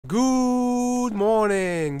Good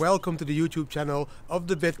morning! Welcome to the YouTube channel of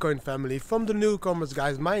the Bitcoin family. From the newcomers,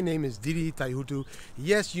 guys, my name is Didi, Taihuttu.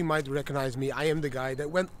 Yes, you might recognize me. I am the guy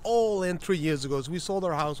that went all in 3 years ago. So we sold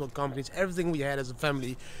our household companies, everything we had as a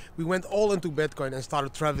family. We went all into Bitcoin and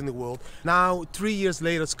started traveling the world. Now, 3 years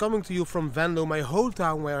later, it's coming to you from Venlo, my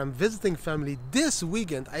hometown, where I'm visiting family. This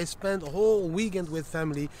weekend, I spent a whole weekend with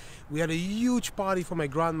family. We had a huge party for my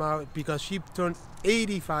grandma because she turned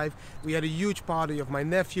 85. We had a huge party of my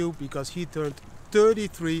nephew because he turned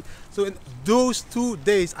 33. So in those 2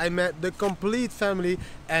 days I met the complete family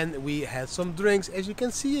and we had some drinks, as you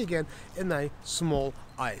can see again in my small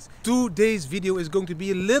eyes. Today's video is going to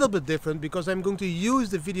be a little bit different because I'm going to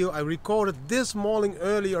use the video I recorded this morning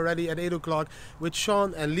early already at 8 o'clock with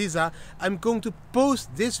Sean and Lisa. I'm going to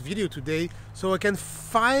post this video today so I can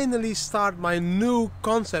finally start my new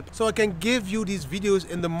concept, so I can give you these videos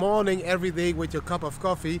in the morning every day with your cup of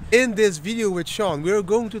coffee. In this video with Sean, we're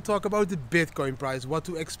going to talk about the Bitcoin price, what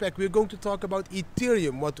to expect. We're going to talk about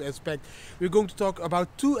Ethereum, what to expect. We're going to talk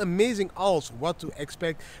about two amazing alts, what to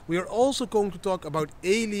expect. We are also going to talk about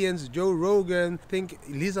aliens, Joe Rogan. I think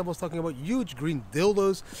Lisa was talking about huge green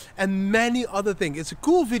dildos and many other things. It's a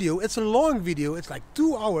cool video. It's a long video. It's like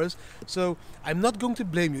 2 hours. So I'm not going to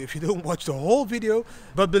blame you if you don't watch the whole video.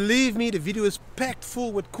 But believe me, the video is packed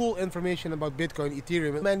full with cool information about Bitcoin,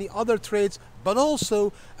 Ethereum and many other trades, but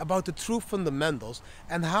also about the true fundamentals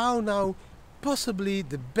and how now possibly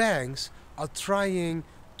the banks are trying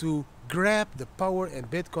to grab the power in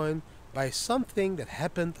Bitcoin by something that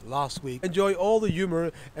happened last week. Enjoy all the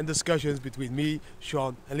humor and discussions between me,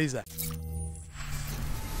 Sean and Lisa.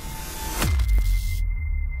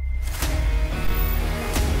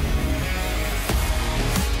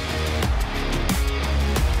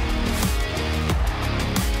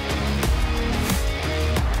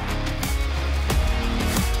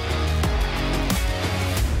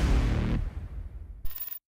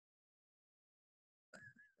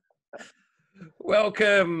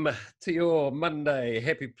 Welcome to your Monday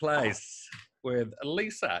happy place with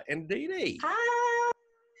Lisa and Didi. Hi.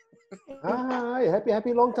 Hi,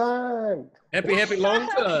 happy long time. Happy long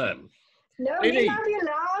time. No, Didi. me love you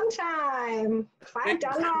long time.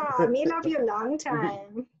 $5. Me love you long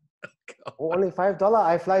time. Only $5.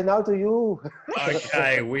 I fly now to you.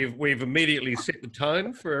 Okay, we've immediately set the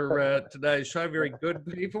tone for today's show. Very good,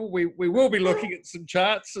 people. We will be looking at some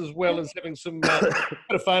charts as well as having some bit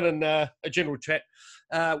of fun and a general chat.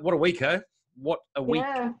 What a week, eh? What a week.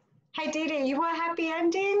 Yeah. Hey, Didi, you want a happy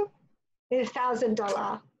ending? It's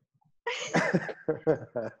 $1,000.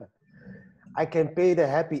 I can pay the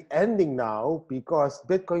happy ending now because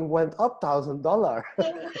Bitcoin went up $1,000.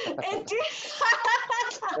 It did.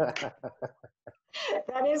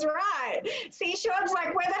 That is right. See, Sean's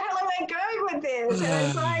like, where the hell am I going with this? And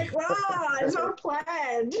it's like, wow, it's all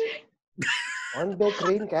planned. One big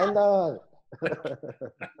green candle. We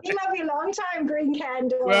love you long time, green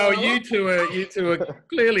candle. Well, you two are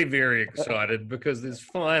clearly very excited because there's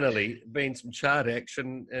finally been some chart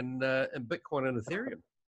action in Bitcoin and Ethereum.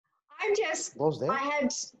 I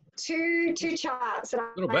had two charts that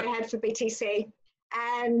I had for BTC,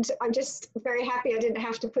 and I'm just very happy I didn't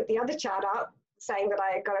have to put the other chart up saying that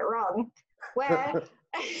I got it wrong. And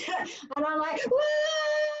I'm like,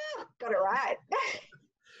 woo, got it right.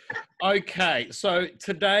 Okay, so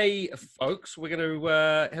today, folks, we're going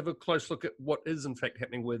to have a close look at what is in fact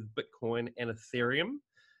happening with Bitcoin and Ethereum.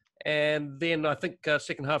 And then I think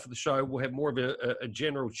second half of the show, we'll have more of a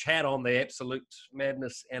general chat on the absolute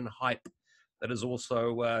madness and hype that has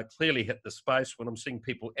also clearly hit the space when I'm seeing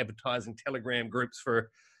people advertising Telegram groups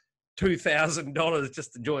for $2,000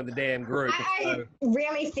 just to join the damn group. I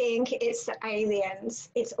really think it's the aliens.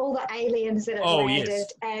 It's all the aliens that have landed,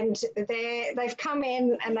 yes. And they've come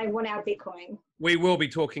in and they want our Bitcoin. We will be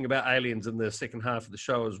talking about aliens in the second half of the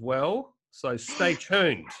show as well, so stay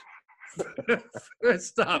tuned.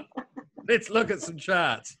 First up, let's look at some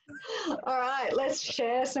charts. All right, let's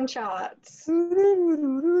share some charts.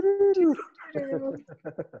 It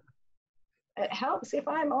helps if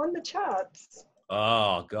I'm on the charts.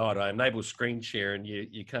 Oh God, I enable screen share and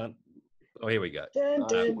you can't. Oh, here we go. Dun,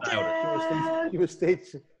 dun, dun. She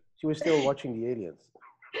was still watching the aliens.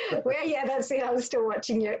 Well, yeah, that's it. I was still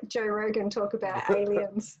watching Joe Rogan talk about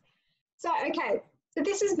aliens. So, okay, so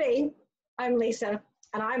this is me. I'm Lisa,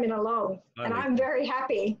 and I'm in a long, and I'm very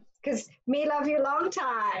happy because me love you long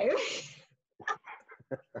time.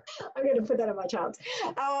 I'm going to put that on my charts.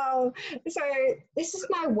 So this is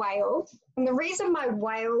my whale, and the reason my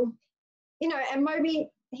whale, and Moby,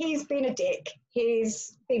 he's been a dick.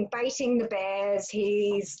 He's been baiting the bears.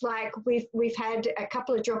 He's like, we've had a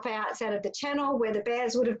couple of dropouts out of the channel where the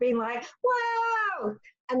bears would have been like, wow,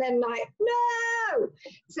 and then like, no.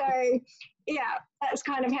 So yeah, that's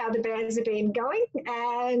kind of how the bears have been going.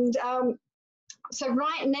 And so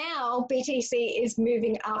right now, BTC is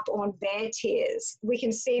moving up on bear tiers. We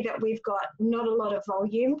can see that we've got not a lot of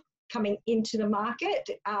volume coming into the market.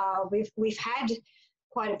 We've had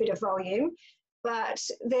quite a bit of volume, but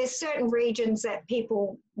there's certain regions that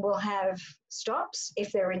people will have stops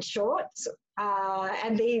if they're in shorts,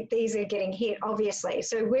 and these are getting hit, obviously.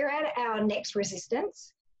 So we're at our next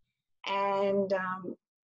resistance, and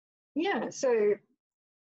yeah, so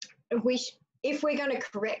if we're going to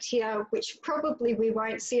correct here, which probably we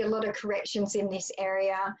won't see a lot of corrections in this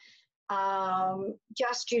area,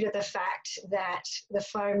 just due to the fact that the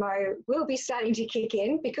FOMO will be starting to kick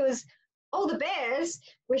in, because all the bears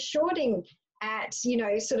were shorting at, you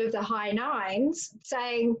know, sort of the high nines,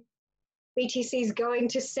 saying BTC is going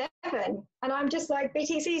to 7. And I'm just like,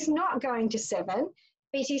 BTC is not going to 7.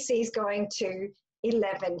 BTC is going to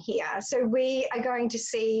 11 here. So we are going to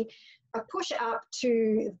see a push up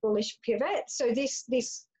to bullish pivot. So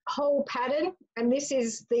this whole pattern, and this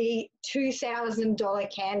is the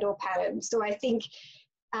 $2,000 candle pattern. So I think,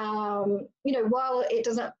 you know, while it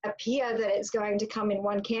doesn't appear that it's going to come in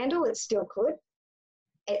one candle, it still could.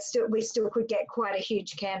 We still could get quite a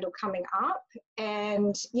huge candle coming up,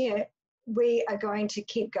 and yeah, we are going to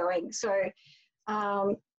keep going. So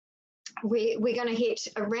we're going to hit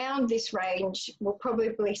around this range. We'll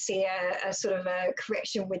probably see a sort of a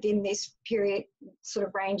correction within this period sort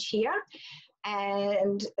of range here,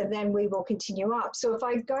 and then we will continue up. So if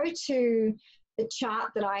I go to the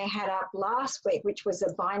chart that I had up last week, which was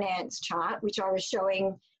a Binance chart, which I was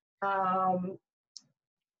showing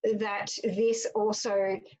that this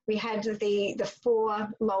also, we had the 4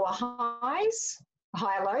 lower highs,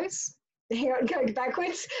 higher lows. Here it goes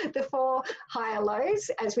backwards, the 4 higher lows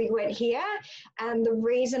as we went here. And the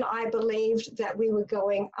reason I believed that we were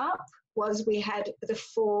going up was we had the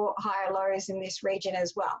 4 higher lows in this region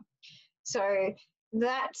as well. So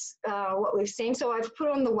that's what we've seen. So I've put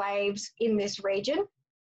on the waves in this region,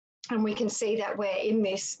 and we can see that we're in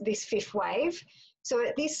this 5th wave. So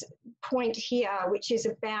at this point here, which is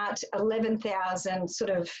about 11,000,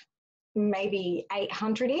 sort of maybe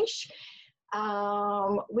 800-ish,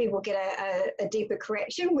 we will get a deeper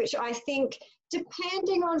correction, which I think,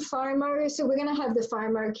 depending on FOMO, so we're going to have the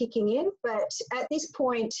FOMO kicking in, but at this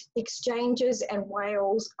point, exchanges and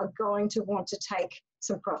whales are going to want to take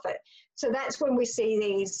some profit. So that's when we see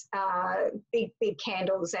these big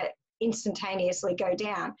candles that instantaneously go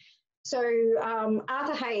down. So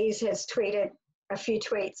Arthur Hayes has tweeted a few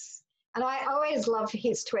tweets, and I always love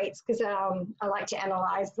his tweets because I like to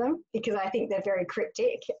analyze them, because I think they're very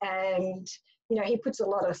cryptic, and you know, he puts a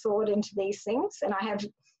lot of thought into these things. And I have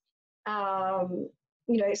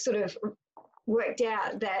you know, sort of worked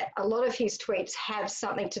out that a lot of his tweets have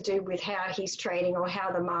something to do with how he's trading or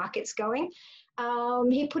how the market's going.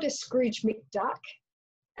 He put a Scrooge McDuck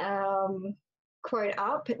quote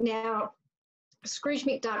up. Now, Scrooge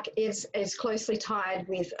McDuck is closely tied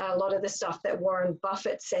with a lot of the stuff that Warren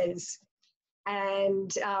Buffett says.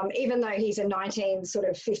 And even though he's a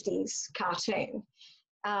 1950s cartoon,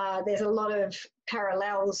 there's a lot of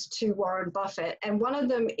parallels to Warren Buffett. And one of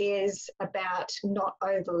them is about not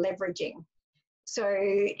over leveraging. So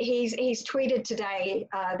he's tweeted today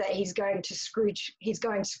that he's going Scrooge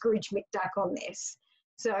McDuck on this.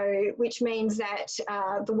 So which means that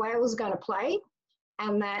the whale's going to play,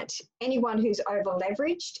 and that anyone who's over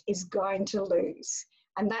leveraged is going to lose.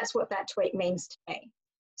 And that's what that tweet means to me.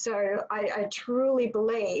 So I truly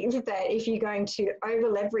believe that if you're going to over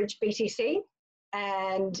leverage BTC,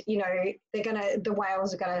 and you know, the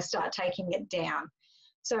whales are going to start taking it down.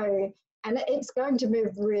 So, and it's going to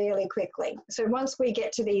move really quickly. So once we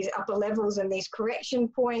get to these upper levels and these correction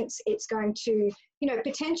points, it's going to, you know,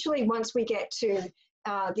 potentially once we get to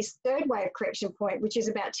this 3rd wave correction point, which is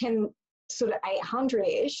about 10, sort of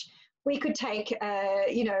 800-ish, we could take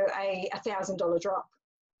you know, a $1,000 drop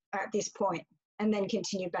at this point and then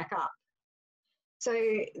continue back up. So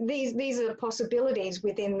these are the possibilities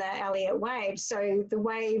within the Elliott wave. So the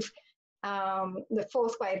wave, the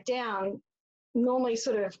 4th wave down, normally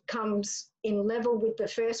sort of comes in level with the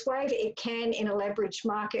 1st wave. It can, in a leveraged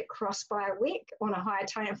market, cross by a wick on a higher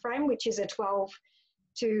time frame, which is a 12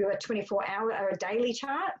 to a 24-hour or a daily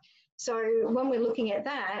chart. So when we're looking at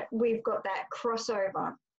that, we've got that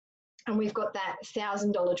crossover, and we've got that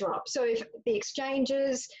 $1,000 drop. So if the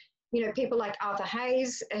exchanges, you know, people like Arthur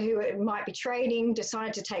Hayes, who might be trading,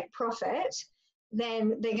 decide to take profit,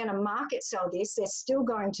 then they're going to market sell this. They're still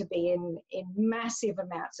going to be in massive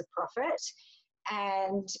amounts of profit.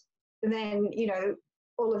 And then, you know,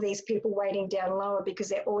 all of these people waiting down lower because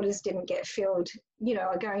their orders didn't get filled,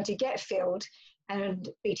 are going to get filled, and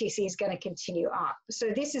BTC is going to continue up.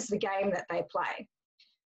 So this is the game that they play.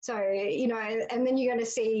 So, and then you're going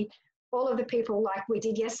to see all of the people like we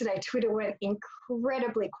did yesterday. Twitter went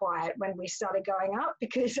incredibly quiet when we started going up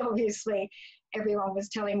because obviously everyone was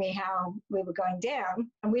telling me how we were going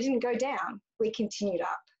down, and we didn't go down. We continued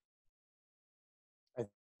up.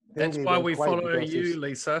 That's why we follow you,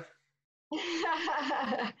 Lisa.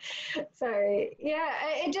 So yeah,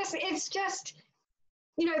 it's just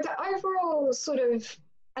the overall sort of,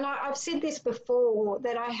 and I've said this before,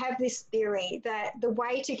 that I have this theory that the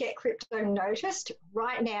way to get crypto noticed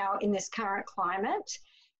right now in this current climate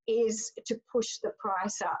is to push the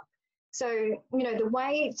price up. So the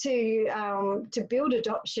way to build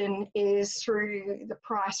adoption is through the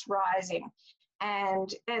price rising,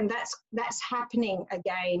 and that's happening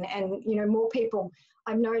again. And more people,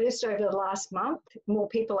 I've noticed over the last month, more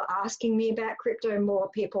people are asking me about crypto, more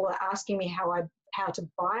people are asking me how to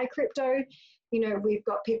buy crypto. We've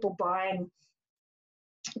got people buying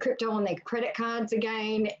crypto on their credit cards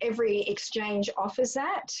again. Every exchange offers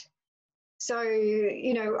that. So,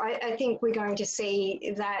 I think we're going to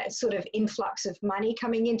see that sort of influx of money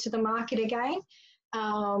coming into the market again.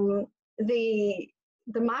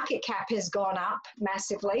 The market cap has gone up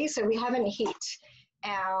massively, so we haven't hit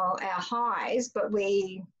our highs, but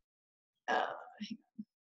we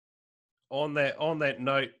on that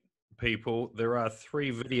note, people, there are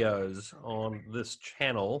 3 videos on this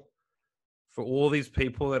channel for all these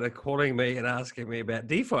people that are calling me and asking me about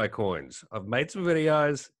DeFi coins. I've made some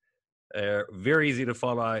videos. They're very easy to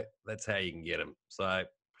follow. That's how you can get them. So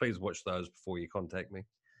please watch those before you contact me.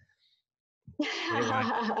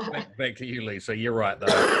 Anyway, back to you, Lisa. You're right,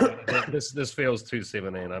 though. This feels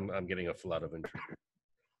 217. I'm getting a flood of interest.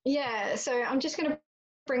 Yeah, so I'm just going to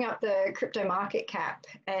bring up the crypto market cap,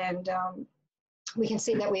 and we can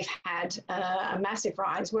see that we've had a massive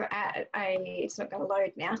rise. We're at it's not going to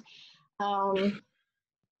load now.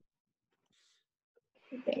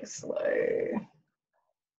 Being slow.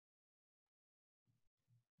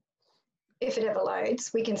 If it ever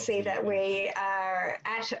loads, we can see that we are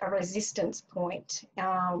at a resistance point,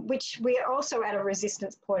 which we are also at a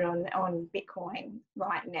resistance point on Bitcoin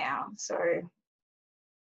right now. So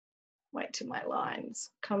wait till my lines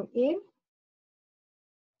come in.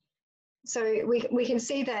 So we can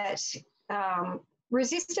see that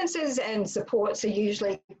resistances and supports are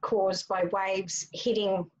usually caused by waves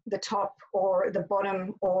hitting the top or the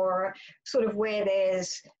bottom, or sort of where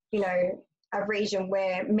there's, a region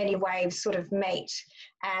where many waves sort of meet.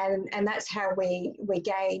 And that's how we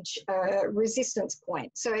gauge a resistance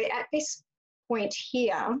point. So at this point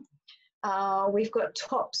here, we've got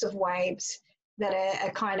tops of waves that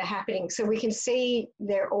are kind of happening. So we can see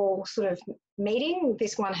they're all sort of meeting.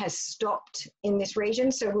 This one has stopped in this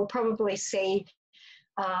region. So we'll probably see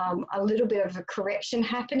a little bit of a correction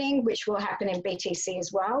happening, which will happen in BTC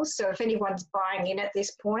as well. So if anyone's buying in at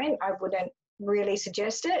this point, I wouldn't really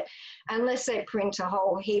suggest it unless they print a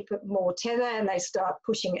whole heap more tether and they start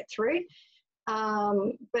pushing it through.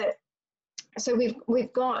 But so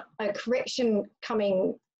we've got a correction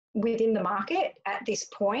coming within the market at this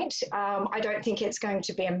point. I don't think it's going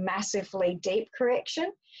to be a massively deep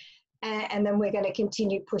correction, and then we're going to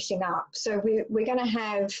continue pushing up. So we're going to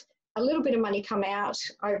have a little bit of money come out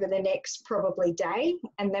over the next probably day,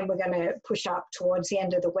 and then we're going to push up towards the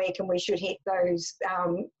end of the week, and we should hit those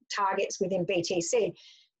targets within BTC.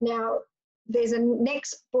 Now, there's a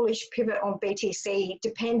next bullish pivot on BTC,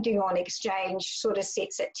 depending on exchange, sort of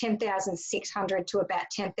sits at 10,600 to about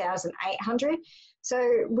 10,800.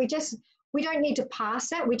 So we don't need to pass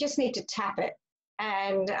that, we just need to tap it.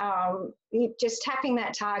 And just tapping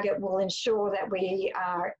that target will ensure that we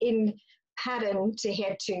are in pattern to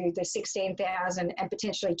head to the 16,000 and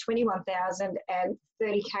potentially 21,000 and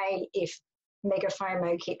 30K if mega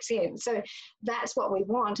FOMO kicks in. So that's what we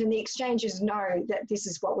want, and the exchanges know that this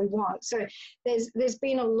is what we want. So there's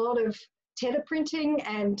been a lot of tether printing,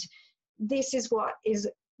 and this is what is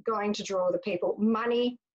going to draw the people.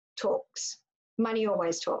 Money talks. Money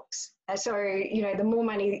always talks. So, the more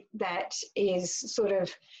money that is sort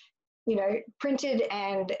of, printed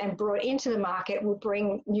and brought into the market will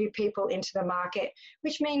bring new people into the market,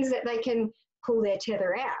 which means that they can pull their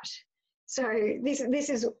tether out. So this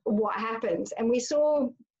is what happens. And we saw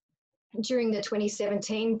during the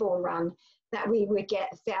 2017 bull run that we would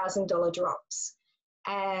get $1,000 drops.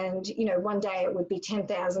 And, one day it would be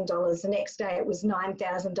 $10,000, the next day it was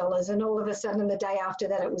 $9,000, and all of a sudden the day after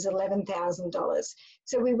that it was $11,000.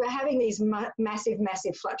 So we were having these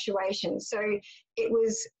massive fluctuations. So it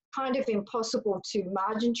was kind of impossible to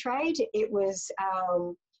margin trade. It was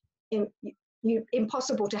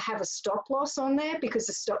impossible to have a stop loss on there because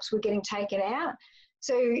the stops were getting taken out.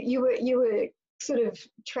 So you were sort of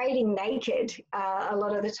trading naked a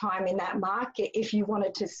lot of the time in that market if you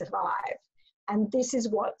wanted to survive. And this is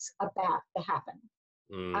what's about to happen.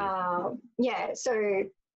 Yeah, so,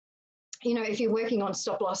 you know, if you're working on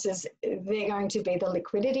stop losses, they're going to be the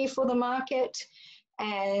liquidity for the market.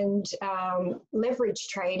 And leverage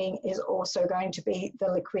trading is also going to be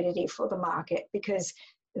the liquidity for the market, because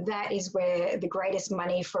that is where the greatest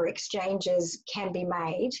money for exchanges can be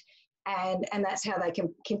made. And that's how they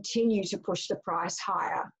can continue to push the price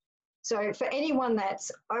higher. So for anyone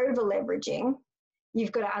that's over leveraging,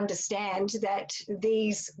 you've got to understand that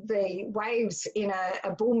the waves in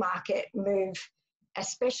a bull market move,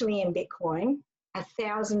 especially in Bitcoin,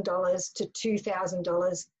 $1,000 to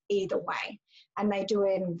 $2,000 either way. And they do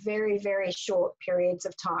it in very, very short periods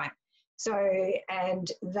of time. So, and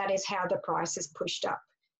that is how the price is pushed up,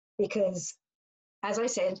 because, as I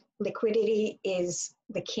said, liquidity is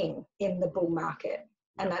the king in the bull market,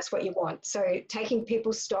 and that's what you want. So taking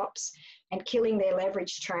people's stops and killing their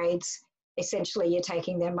leverage trades, essentially you're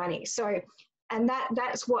taking their money. So, and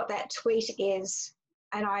that's what that tweet is.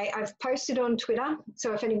 And I've posted on Twitter,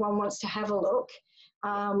 so if anyone wants to have a look,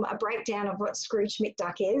 a breakdown of what Scrooge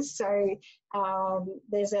McDuck is. So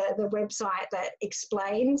there's the website that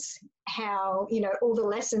explains how, you know, all the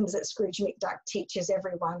lessons that Scrooge McDuck teaches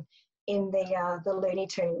everyone in the Looney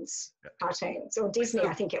Tunes cartoons, or Disney,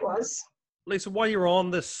 I think it was. Lisa, while you're on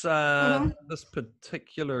this this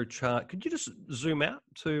particular chart, could you just zoom out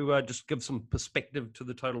to just give some perspective to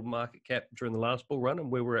the total market cap during the last bull run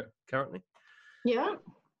and where we're at currently? Yeah.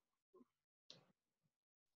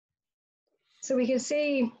 So we can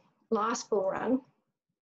see last bull run,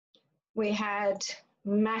 we had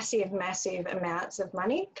massive, massive amounts of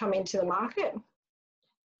money come into the market.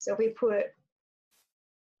 So we put,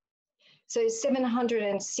 so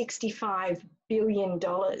 $765 billion.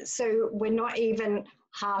 So we're not even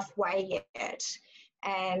halfway yet.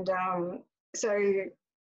 And so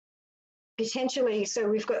potentially, so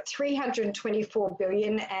we've got 324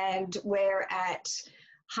 billion and we're at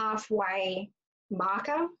halfway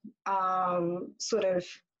marker. Sort of,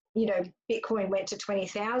 you know, Bitcoin went to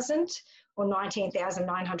 20,000 or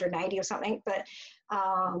 19,980 or something. But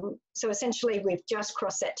so essentially we've just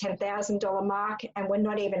crossed that $10,000 mark and we're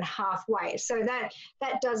not even halfway. So that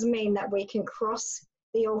does mean that we can cross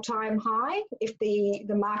the all-time high if the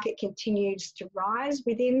market continues to rise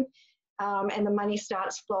within and the money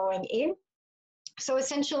starts flowing in. So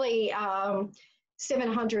essentially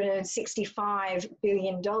 $765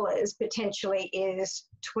 billion potentially is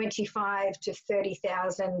 25 to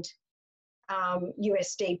 30,000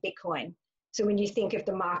 USD Bitcoin. So when you think of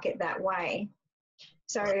the market that way.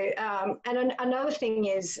 So, and another thing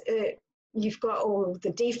is you've got all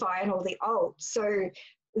the DeFi and all the alts. So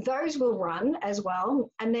those will run as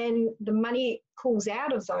well. And then the money pulls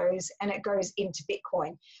out of those and it goes into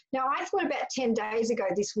Bitcoin. Now, I thought about 10 days ago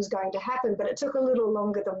this was going to happen, but it took a little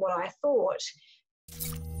longer than what I thought.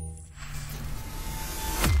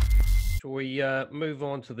 Shall we move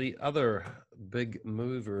on to the other big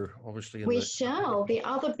mover, obviously? We shall. The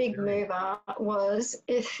other big mover was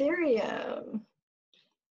Ethereum.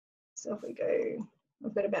 So if we go,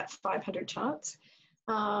 I've got about 500 charts.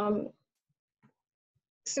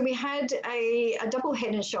 So we had a double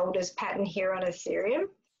head and shoulders pattern here on Ethereum.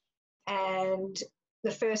 And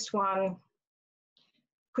the first one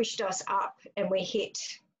pushed us up and we hit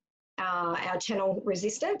our channel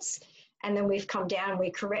resistance. And then we've come down,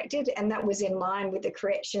 we corrected, and that was in line with the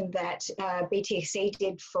correction that BTC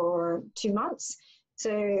did for 2 months.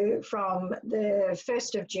 So from the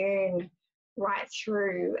 1st of June right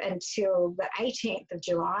through until the 18th of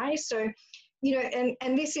July. So, you know,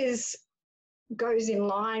 and this goes in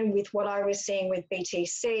line with what I was seeing with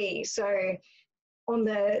BTC. So on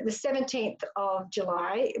the 17th of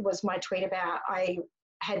July was my tweet about I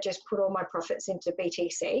had just put all my profits into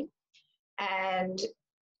BTC. And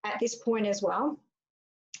at this point as well,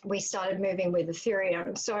 we started moving with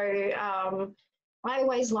Ethereum. So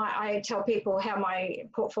I tell people how my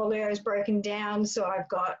portfolio is broken down. So I've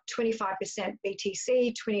got 25%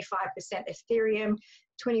 BTC, 25% Ethereum,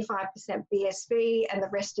 25% BSV, and the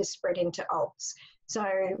rest is spread into alts. So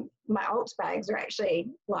my alts bags are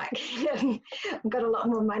actually like, I've got a lot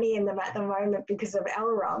more money in them at the moment because of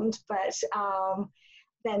Elrond, but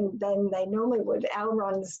than they normally would.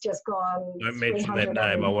 Elrond's just gone. Don't mention that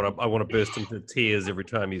name. I want to burst into tears every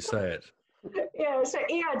time you say it. Yeah, so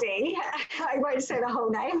ERD, I won't say the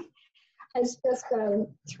whole name, has just gone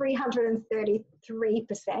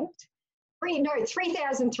 333%.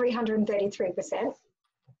 3,333%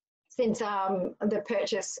 since the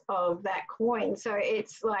purchase of that coin. So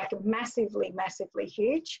it's like massively, massively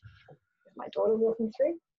huge. My daughter walking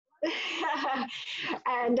through.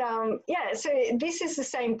 And yeah, so this is the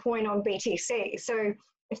same point on BTC. So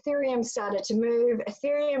Ethereum started to move.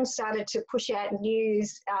 Ethereum started to push out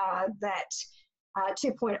news that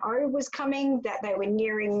 2.0 was coming, that they were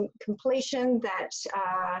nearing completion, that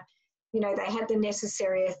they had the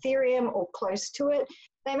necessary Ethereum or close to it.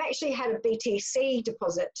 They've actually had a BTC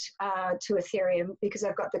deposit to Ethereum because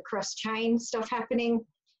they've got the cross-chain stuff happening.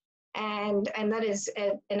 And that has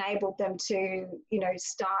enabled them to,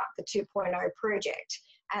 start the 2.0 project.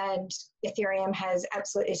 And Ethereum has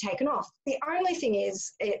absolutely taken off. The only thing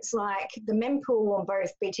is, it's like the mempool on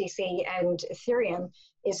both BTC and Ethereum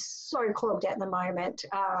is so clogged at the moment.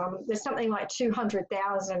 There's something like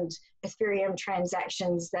 200,000 Ethereum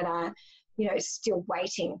transactions that are, still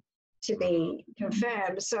waiting to be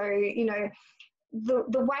confirmed. So, the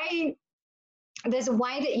way, there's a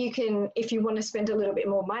way that you can, if you want to spend a little bit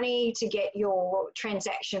more money to get your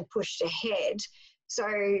transaction pushed ahead. So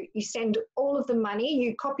you send all of the money,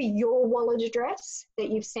 you copy your wallet address that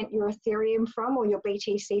you've sent your Ethereum from or your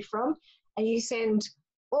BTC from, and you send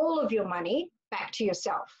all of your money back to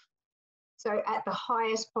yourself. So at the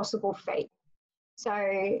highest possible fee. So,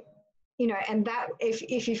 and that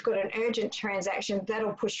if you've got an urgent transaction,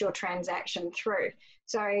 that'll push your transaction through.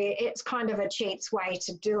 So it's kind of a cheats way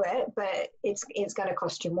to do it, but it's going to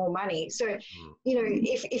cost you more money. So,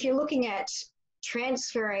 if you're looking at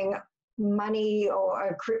transferring money or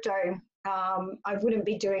a crypto, I wouldn't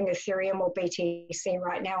be doing Ethereum or BTC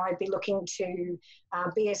right now. I'd be looking to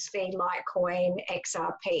BSV, Litecoin,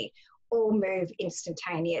 XRP, all move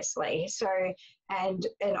instantaneously. So, and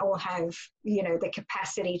all have, the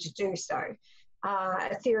capacity to do so.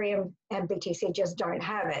 Ethereum and BTC just don't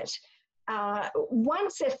have it.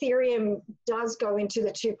 Once Ethereum does go into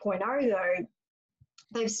the 2.0 though,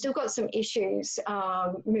 they've still got some issues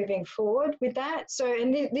moving forward with that. So,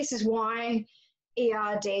 and this is why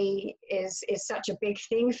ERD is such a big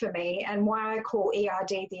thing for me, and why I call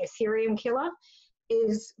ERD the Ethereum killer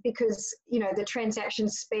is because, the transaction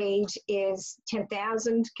speed is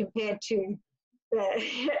 10,000 compared to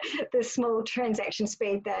the small transaction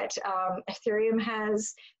speed that Ethereum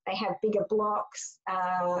has. They have bigger blocks.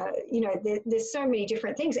 There's so many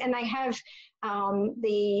different things, and they have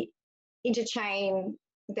the interchain,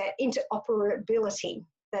 that interoperability,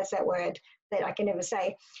 that's that word that I can never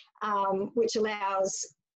say, which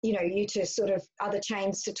allows, you to sort of other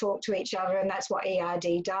chains to talk to each other, and that's what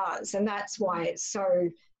ERD does. And that's why it's so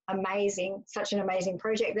amazing, such an amazing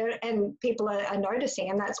project, and people are noticing,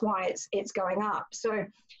 and that's why it's going up. So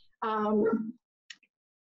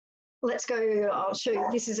let's go, I'll show you,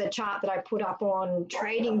 this is a chart that I put up on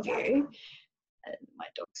TradingView. My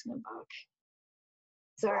dog's in the bark.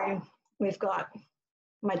 So we've got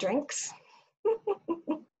my drinks.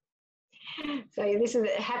 So this is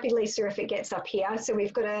a happy Lisa if it gets up here. So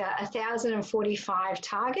we've got a 1,045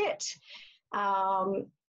 target.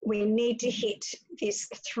 We need to hit this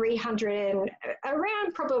 300,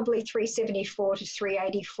 around probably 374 to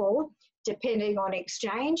 384, depending on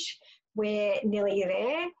exchange. We're nearly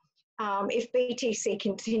there. If BTC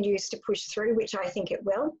continues to push through, which I think it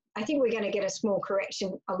will, I think we're going to get a small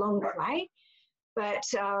correction along the way. But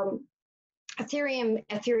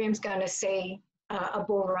Ethereum's going to see a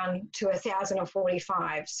bull run to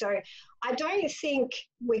 1,045. So I don't think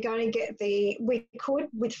we're going to get we could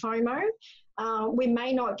with FOMO. We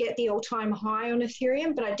may not get the all-time high on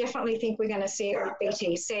Ethereum, but I definitely think we're going to see it with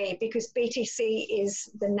BTC, because BTC is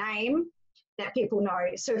the name that people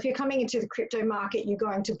know. So if you're coming into the crypto market, you're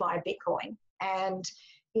going to buy Bitcoin. And,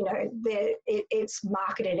 it's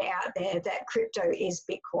marketed out there that crypto is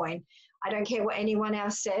Bitcoin. I don't care what anyone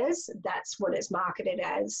else says, that's what it's marketed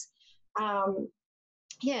as.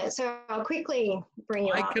 Yeah, so I'll quickly bring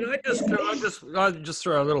you up. I'll just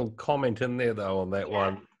throw a little comment in there though on that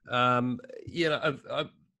one.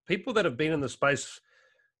 People that have been in the space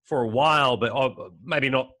for a while, but maybe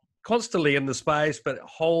not constantly in the space, but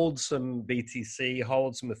hold some BTC,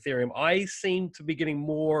 hold some Ethereum. I seem to be getting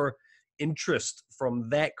more interest from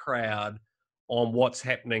that crowd on what's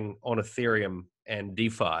happening on Ethereum and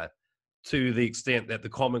DeFi, to the extent that the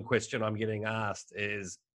common question I'm getting asked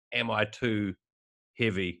is, am I too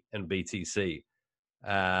heavy in BTC?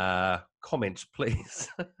 Comments, please.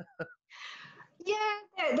 Yeah,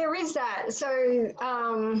 there is that. So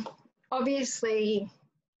obviously,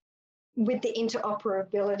 with the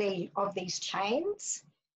interoperability of these chains,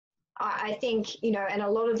 I think, and a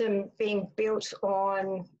lot of them being built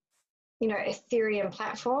on, Ethereum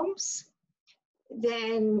platforms,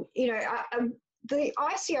 then, you know, the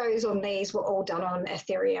ICOs on these were all done on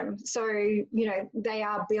Ethereum. So, you know, they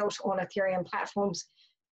are built on Ethereum platforms.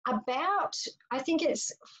 About, I think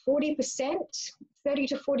it's 40%, 30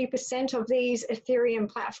 to 40% of these Ethereum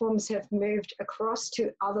platforms have moved across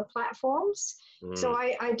to other platforms. So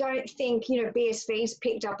I don't think, you know, BSV's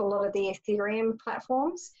picked up a lot of the Ethereum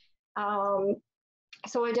platforms.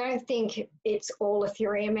 So I don't think it's all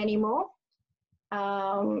Ethereum anymore.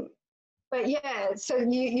 But yeah, so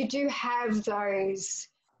you do have those,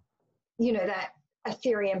 you know, that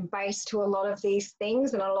Ethereum base to a lot of these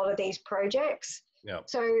things and a lot of these projects. Yeah.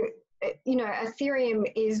 So, you know, Ethereum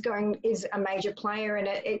is a major player in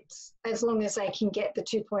it. It's as long as they can get the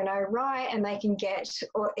 2.0 right and they can get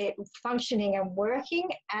it functioning and working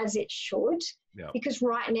as it should, because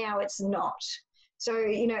right now it's not. So,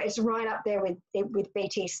 you know, it's right up there with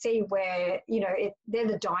BTC where, you know, they're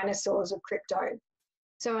the dinosaurs of crypto.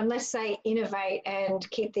 So unless they innovate and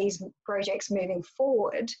keep these projects moving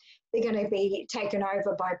forward, they're going to be taken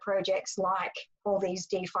over by projects like all these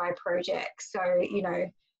DeFi projects. So, you know,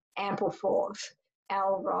 Ampleforth,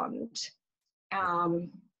 Elrond,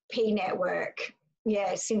 P Network,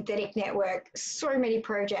 Synthetic Network. So many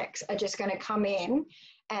projects are just going to come in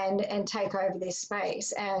and take over this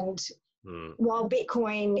space. And while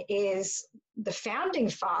Bitcoin is the founding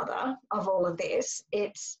father of all of this,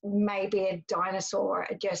 it's maybe a dinosaur,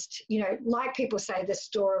 just, you know, like people say, the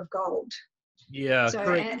store of gold. Yeah. So,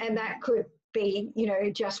 and that could be, you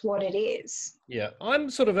know, just what it is. Yeah.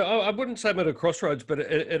 I'm sort of, I wouldn't say I'm at a crossroads, but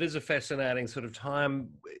it is a fascinating sort of time.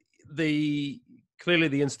 Clearly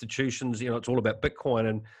the institutions, you know, it's all about Bitcoin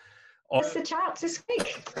and That's the charts this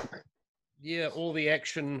week. Yeah, all the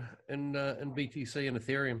action in BTC and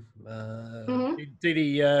Ethereum.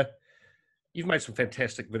 Didi, you've made some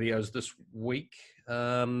fantastic videos this week.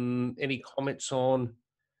 Any comments on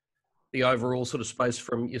the overall sort of space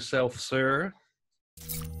from yourself, sir?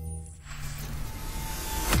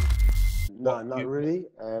 No, not really.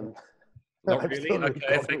 Not really?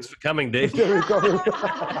 Okay, thanks for coming, Didi.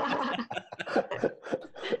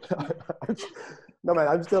 No, man,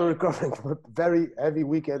 I'm still recovering from a very heavy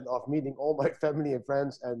weekend of meeting all my family and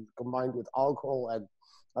friends, and combined with alcohol and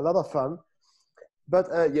a lot of fun. But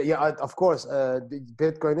of course, the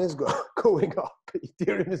Bitcoin is going up.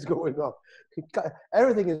 Ethereum is going up.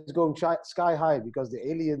 Everything is going sky high because the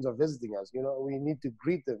aliens are visiting us. You know, we need to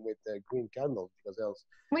greet them with green candles because else.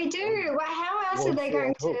 We do. Well, how else are they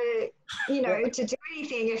going to, you know, to do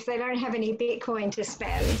anything if they don't have any Bitcoin to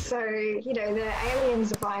spend? So, you know, the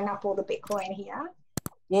aliens are buying up all the Bitcoin here.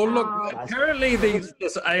 Well, look, apparently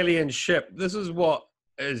this alien ship, this is what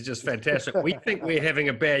is just fantastic. We think we're having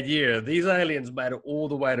a bad year. These aliens made it all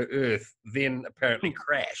the way to Earth, then apparently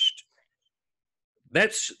crashed.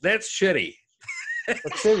 That's shitty.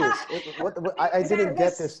 But serious, I didn't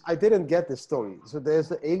get this. I didn't get this story. So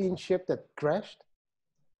there's an alien ship that crashed.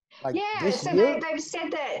 Like so they've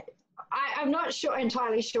said that. I'm not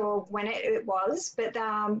entirely sure when it was, but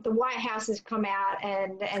the White House has come out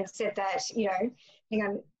and said that, you know, hang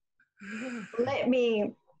on, let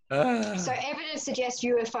me. So evidence suggests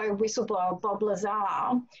UFO whistleblower Bob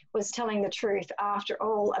Lazar was telling the truth. After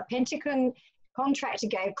all, a Pentagon contractor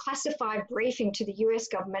gave classified briefing to the US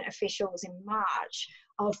government officials in March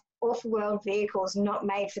of off-world vehicles not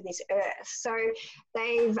made for this Earth. So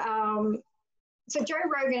they've, so Joe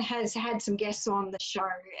Rogan has had some guests on the show,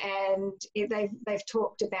 and they've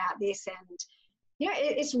talked about this, and you know,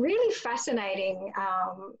 it's really fascinating.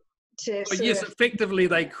 Yes, effectively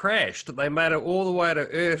they crashed. They made it all the way to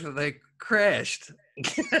Earth and they crashed.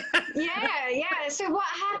 Yeah. So what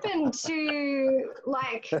happened to,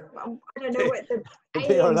 like, I don't know what the aliens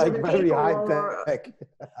they are like or the very people high tech.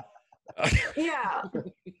 Yeah.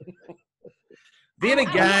 Then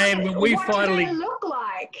again, when we finally look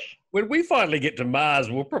like, when we finally get to Mars,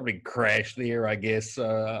 we'll probably crash there, I guess.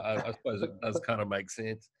 I suppose it does kind of make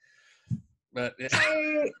sense. But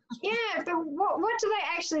so yeah, but what do they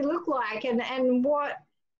actually look like, and what,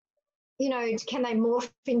 you know, can they morph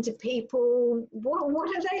into people?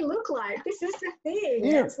 What do they look like? This is the thing.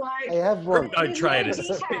 Yeah, it's like I have one. Crypto traders.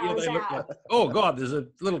 No They look like, oh God, there's a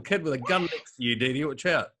little kid with a gun next to you, Didi. Watch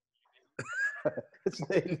out! It's an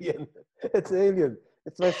alien. It's an alien.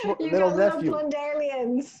 It's my you little got nephew. blonde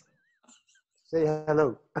aliens. Say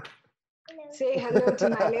hello. Say hello to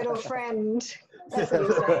my little friend. That's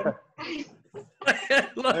what he's saying.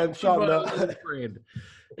 I'm Sean, little friend.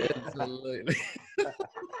 Absolutely.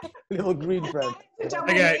 Little green friend.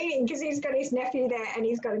 Because he's got his nephew there and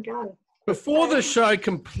he's got a gun. Before the show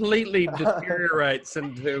completely deteriorates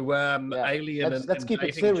into alien let's keep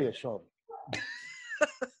it serious, Sean.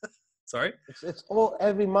 Sorry? It's all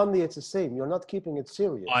every Monday. It's the same. You're not keeping it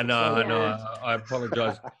serious. I know, I know. I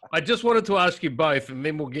apologize. I just wanted to ask you both, and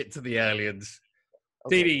then we'll get to the aliens.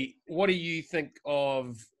 Okay. Didi, what do you think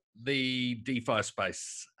of the DeFi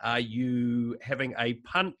space? Are you having a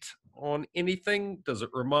punt on anything? Does it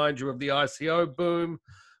remind you of the ICO boom?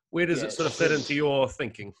 Where does it sort of fit into your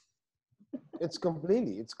thinking? It's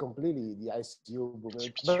completely the ICO boom,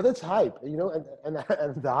 but it's hype, you know, and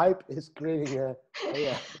the hype is creating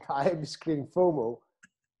the hype is creating FOMO,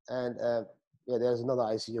 and yeah, there's another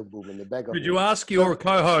ICO boom in the back of. Did you ask your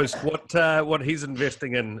co-host what he's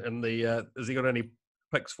investing in the? Has he got any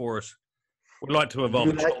picks for us? We'd like to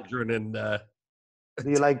involve children in. Do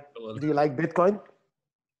you like Bitcoin?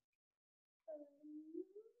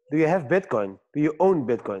 Do you have Bitcoin? Do you own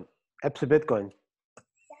Bitcoin? Apps of Bitcoin?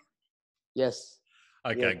 Yes.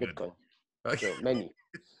 Okay, good. Bitcoin. Okay. So many.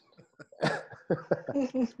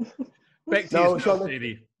 Back to you,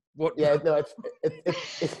 Didi. What? Yeah, no, it's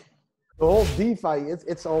the whole DeFi.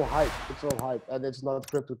 It's all hype. It's all hype, and it's not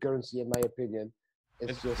cryptocurrency, in my opinion.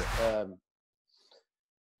 It's just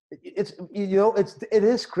it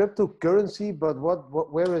is cryptocurrency, but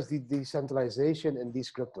where is the decentralization in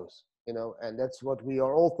these cryptos? You know, and that's what we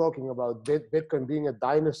are all talking about. Bitcoin being a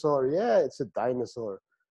dinosaur. Yeah, it's a dinosaur.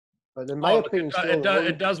 But in my opinion,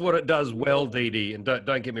 it does what it does well, Didi, and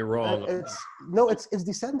don't get me wrong. It's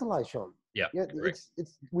decentralized, Sean. Yeah,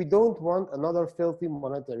 we don't want another filthy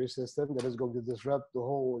monetary system that is going to disrupt the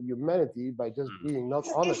whole humanity by just being not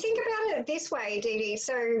honest. Think about it this way, Didi.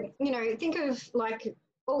 So, you know, think of like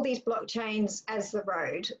all these blockchains as the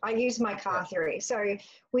road. I use my car theory. So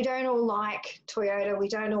we don't all like Toyota. We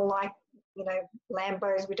don't all like, you know,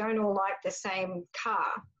 Lambos. We don't all like the same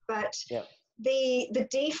car. But the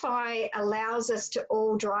DeFi allows us to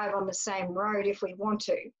all drive on the same road if we want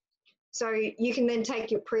to. So you can then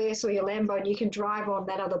take your Prius or your Lambo and you can drive on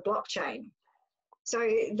that other blockchain. So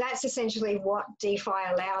that's essentially what DeFi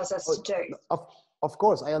allows us to do. Of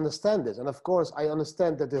course, I understand this. And of course, I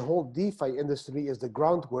understand that the whole DeFi industry is the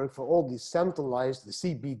groundwork for all these centralized, the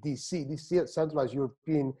CBDC, these centralized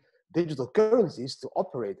European digital currencies to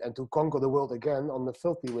operate and to conquer the world again on the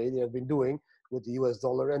filthy way they have been doing with the US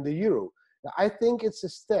dollar and the euro. Now, I think it's a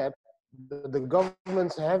step that the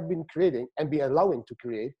governments have been creating and be allowing to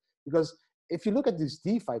create, because if you look at these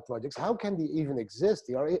DeFi projects, how can they even exist?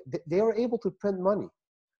 They are able to print money.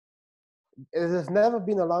 It has never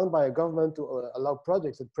been allowed by a government to allow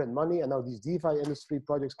projects that print money, and now these DeFi industry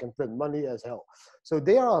projects can print money as hell. So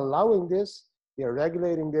they are allowing this, they are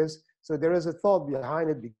regulating this, so there is a thought behind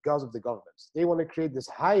it because of the governments. They want to create this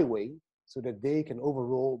highway so that they can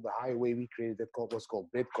overrule the highway we created that was called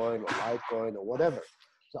Bitcoin or Litecoin or whatever.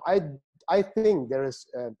 So I think there is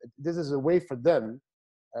this is a way for them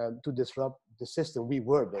to disrupt the system we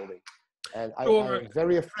were building. And I'm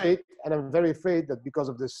very afraid, that because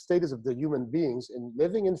of the status of the human beings in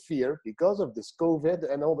living in fear, because of this COVID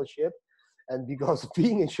and all the shit, and because of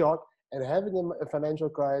being in shock and having a financial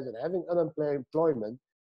crisis and having unemployment,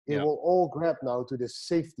 they will all grab now to this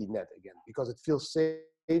safety net again, because it feels safe,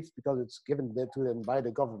 because it's given to them by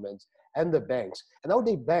the government and the banks. And now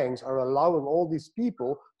the banks are allowing all these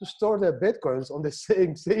people to store their Bitcoins on the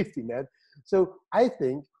same safety net. So I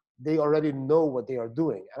think they already know what they are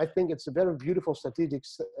doing. And I think it's a very beautiful strategic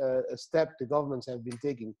step the governments have been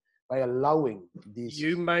taking by allowing these.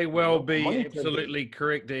 You may well be absolutely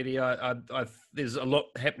correct, Didi. There's a lot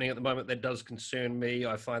happening at the moment that does concern me.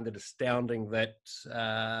 I find it astounding that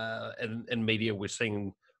in media we're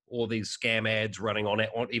seeing all these scam ads running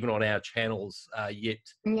on even on our channels, yet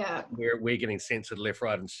we're getting censored left,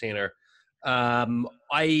 right, and center.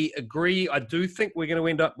 I agree. I do think we're going to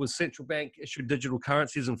end up with central bank issued digital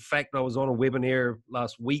currencies. In fact, I was on a webinar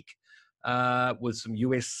last week with some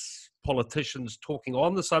US politicians talking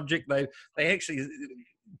on the subject. They actually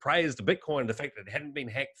praised Bitcoin, the fact that it hadn't been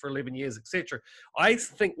hacked for 11 years, etc. I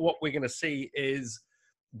think what we're going to see is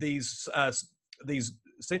these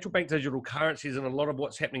central bank digital currencies, and a lot of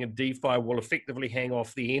what's happening in DeFi will effectively hang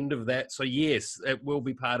off the end of that. So yes, it will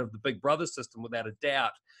be part of the Big Brother system without a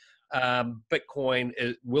doubt. Bitcoin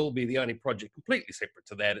will be the only project completely separate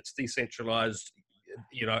to that. It's decentralized.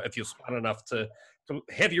 You know, if you're smart enough to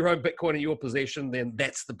have your own Bitcoin in your possession, then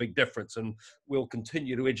that's the big difference. And we'll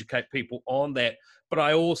continue to educate people on that. But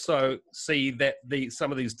I also see that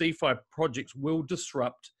some of these DeFi projects will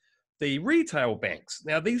disrupt the retail banks.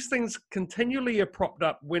 Now, these things continually are propped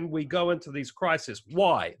up when we go into these crises.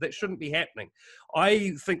 Why? That shouldn't be happening.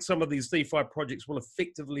 I think some of these DeFi projects will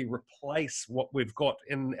effectively replace what we've got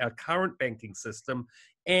in our current banking system.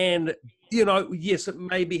 And, you know, yes, it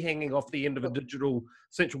may be hanging off the end of a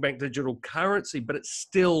central bank digital currency, but it's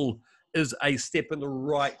still is a step in the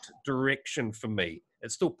right direction for me.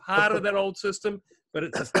 It's still part of that old system, but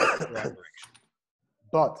it's a step in the right direction.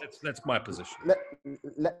 But that's my position.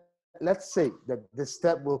 Let's say that this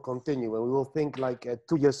step will continue and we will think like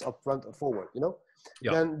 2 years upfront or forward, you know?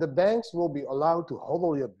 Yeah. Then the banks will be allowed to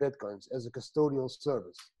hodl your Bitcoins as a custodial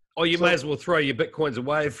service. Or you may as well throw your Bitcoins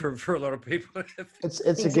away for a lot of people. It's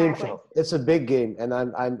a game show. It's a big game, and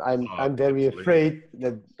I'm very afraid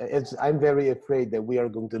that we are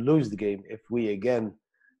going to lose the game if we again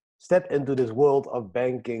step into this world of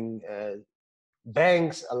banking,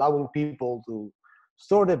 banks allowing people to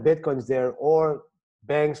store their Bitcoins there, or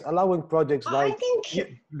banks allowing projects like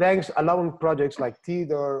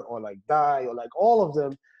Tether or like Dai or like all of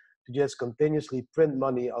them to just continuously print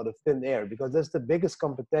money out of thin air, because that's the biggest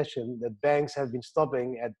competition that banks have been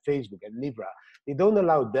stopping at Facebook and Libra. They don't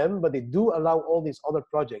allow them, but they do allow all these other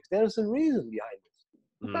projects. There's a reason behind this.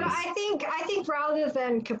 But I think rather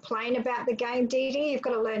than complain about the game, Didi, you've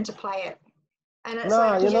got to learn to play it. And it's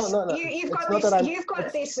you've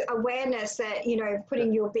got this awareness that, you know,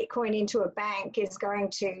 putting your Bitcoin into a bank is going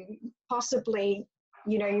to possibly,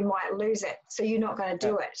 you know, you might lose it. So you're not going to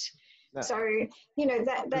do it. No. So, you know,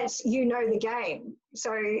 that's, you know, the game.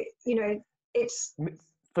 So, you know, it's,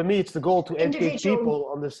 for me, it's the goal to educate people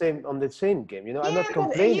on the same game. You know, I'm not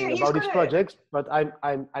complaining about these projects, but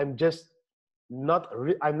I'm just not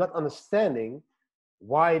I'm not understanding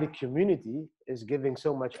why the community is giving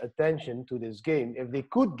so much attention to this game if they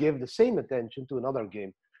could give the same attention to another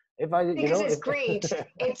game. It's greed.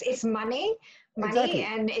 it's money, exactly.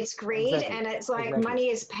 And it's greed, exactly. And it's like money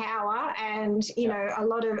is power, and you know, a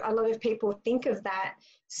lot of people think of that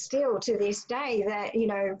still to this day, that, you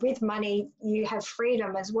know, with money you have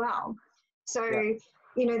freedom as well. So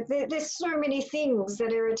you know, there's so many things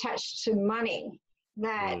that are attached to money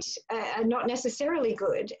that are not necessarily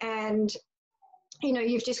good, and you know,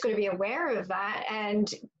 you've just got to be aware of that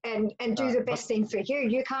and do the best thing for you.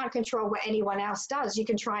 You can't control what anyone else does. You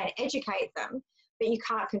can try and educate them, but you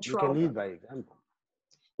can't control. You can lead by example.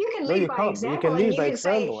 You can lead by example. You can lead by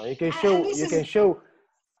example.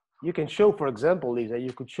 You can show, for example, Lisa,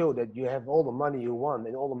 you could show that you have all the money you want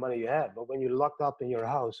and all the money you have, but when you're locked up in your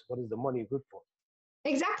house, what is the money good for?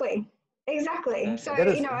 Exactly. So, that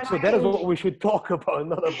is, you know, that is what we should talk about,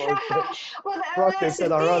 not about projects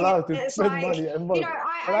that are allowed to spend money and money. You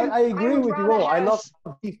know, I agree with you all. I love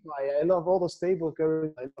DeFi. I love all the stable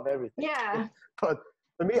currencies. I love everything. Yeah. But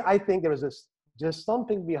for me, I think there is just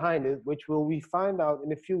something behind it, which we find out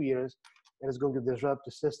in a few years, and it's going to disrupt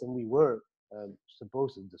the system we were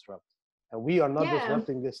supposed to disrupt. And we are not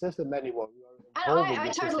disrupting the system anymore. We are I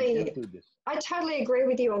totally agree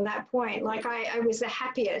with you on that point. Like I was the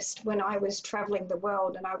happiest when I was traveling the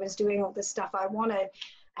world and I was doing all the stuff I wanted.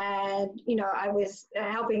 And, you know, I was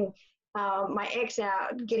helping my ex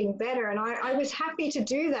out getting better. And I was happy to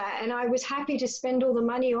do that. And I was happy to spend all the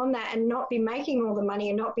money on that and not be making all the money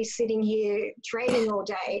and not be sitting here trading all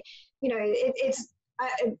day. You know,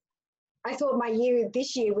 I thought my year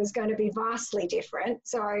this year was going to be vastly different.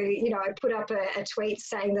 So, you know, I put up a tweet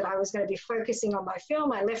saying that I was going to be focusing on my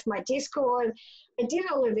film. I left my Discord. I did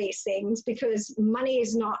all of these things because money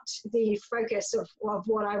is not the focus of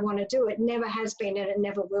what I want to do. It never has been and it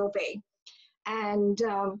never will be. And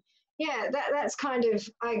that's kind of,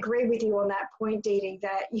 I agree with you on that point, Didi,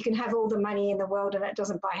 that you can have all the money in the world and it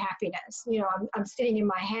doesn't buy happiness. You know, I'm sitting in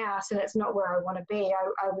my house and it's not where I want to be.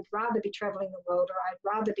 I would rather be traveling the world, or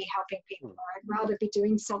I'd rather be helping people, or I'd rather be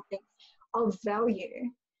doing something of value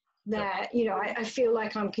that, you know, I feel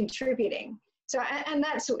like I'm contributing. So, and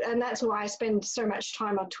that's why I spend so much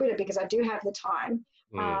time on Twitter, because I do have the time.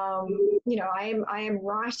 You know, I am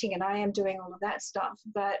writing and I am doing all of that stuff,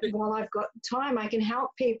 but while I've got time, I can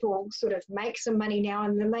help people sort of make some money now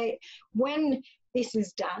and then. When this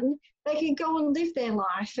is done, they can go and live their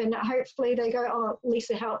life, and hopefully they go, oh,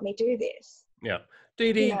 Lisa helped me do this. Yeah.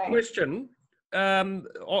 Didi, you know, question.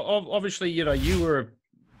 Obviously, you know, you were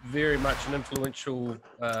very much an influential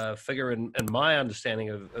figure in my understanding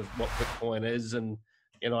of what Bitcoin is, and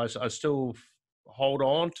you know, I still hold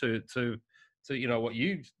on to you know what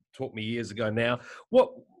you taught me years ago. Now,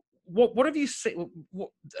 what have you seen?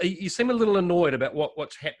 You seem a little annoyed about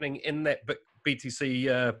what's happening in that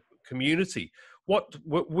BTC community.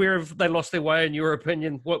 Where have they lost their way, in your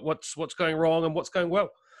opinion? What's going wrong and what's going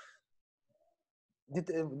well?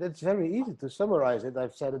 That's very easy to summarize it.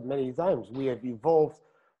 I've said it many times. We have evolved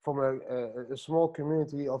from a small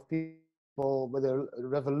community of people with a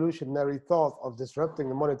revolutionary thought of disrupting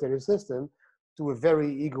the monetary system to a very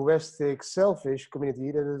egoistic, selfish community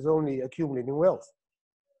that is only accumulating wealth.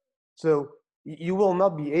 So You will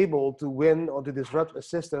not be able to win or to disrupt a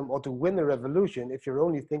system or to win a revolution if you're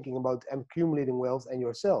only thinking about accumulating wealth and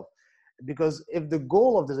yourself. Because if the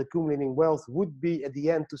goal of this accumulating wealth would be at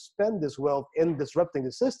the end to spend this wealth in disrupting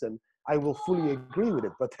the system, I will fully agree with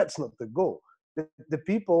it, but that's not the goal. The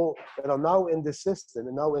people that are now in this system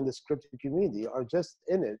and now in this crypto community are just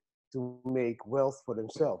in it to make wealth for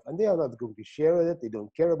themselves. And they are not going to share it. They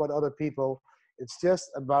don't care about other people. It's just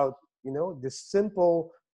about, you know, this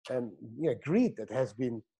simple greed that has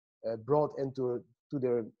been brought into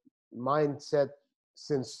their mindset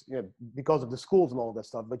since, you know, because of the schools and all that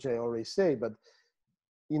stuff, which I already say. But,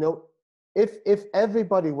 you know, if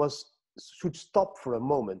everybody should stop for a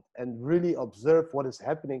moment and really observe what is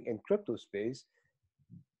happening in crypto space,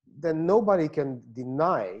 then nobody can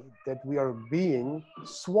deny that we are being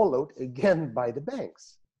swallowed again by the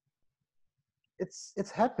banks.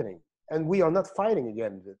 It's happening, and we are not fighting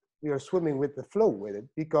against it. We are swimming with the flow with it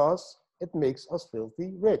because it makes us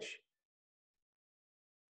filthy rich.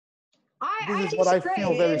 I This is what I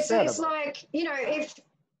feel very sad it's about. like, you know,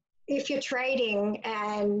 if you're trading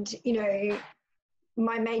and, you know,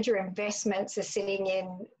 my major investments are sitting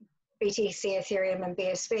in BTC, Ethereum, and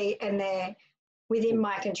BSV, and they're within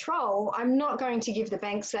my control, I'm not going to give the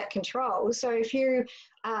banks that control. So if you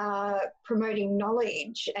are promoting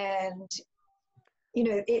knowledge and, you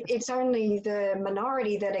know, it's only the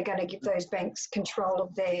minority that are going to give those banks control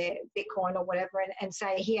of their Bitcoin or whatever and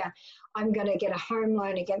say, here, I'm going to get a home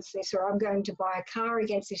loan against this, or I'm going to buy a car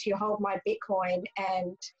against this. You hold my Bitcoin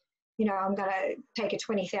and, you know, I'm going to take a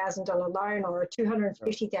 $20,000 loan or a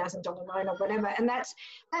 $250,000 loan or whatever. And that's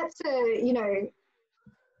you know,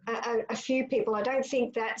 a few people. I don't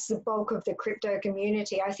think that's the bulk of the crypto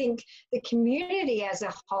community. I think the community as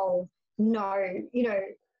a whole know, you know,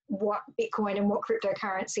 what Bitcoin and what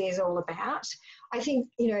cryptocurrency is all about. I think,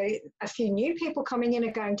 you know, a few new people coming in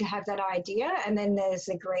are going to have that idea, and then there's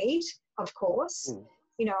the greed, of course.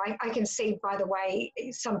 You know, I can see, by the way,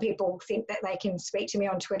 some people think that they can speak to me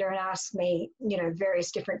on Twitter and ask me, you know,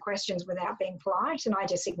 various different questions without being polite, and I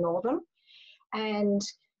just ignore them. And,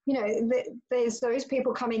 you know, there's those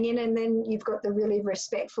people coming in, and then you've got the really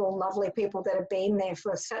respectful, lovely people that have been there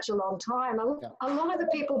for such a long time. A lot of the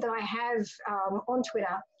people that I have on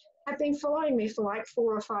Twitter have been following me for like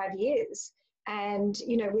 4 or 5 years. And,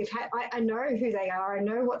 you know, I know who they are. I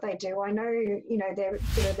know what they do. I know, you know, their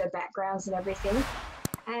backgrounds and everything.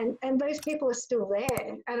 And those people are still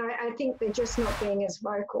there. And I think they're just not being as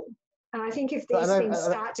vocal. And I think if these things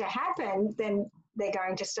start to happen, then they're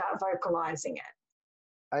going to start vocalizing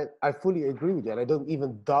it. I fully agree with that. I don't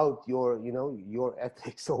even doubt your, you know, your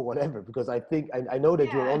ethics or whatever, because I think I know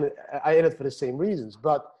that you're on it. I in it for the same reasons.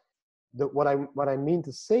 But what I mean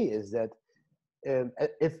to say is that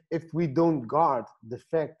if we don't guard the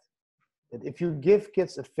fact that if you give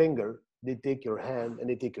kids a finger, they take your hand and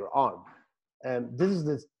they take your arm. This is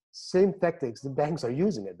the same tactics the banks are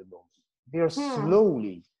using at the moment. They are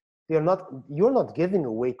slowly. You're not giving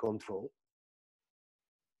away control.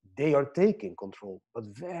 They are taking control, but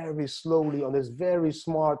very slowly on this very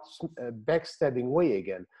smart backstabbing way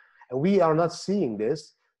again. And we are not seeing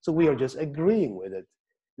this, so we are just agreeing with it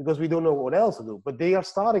because we don't know what else to do. But they are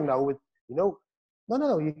starting now with, you know,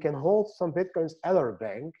 no, you can hold some Bitcoins at our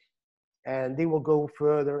bank, and they will go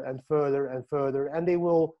further and further and further, and they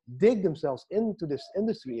will dig themselves into this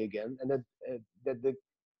industry again. And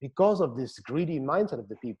because of this greedy mindset of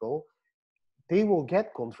the people, they will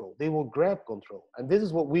get control. They will grab control. And this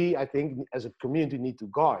is what we, I think, as a community need to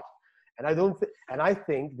guard. And I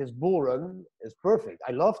think this bull run is perfect.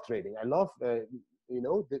 I love trading. I love, you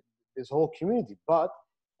know, this whole community. But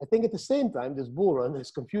I think at the same time, this bull run is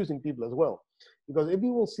confusing people as well. Because if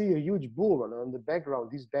we will see a huge bull run on the background,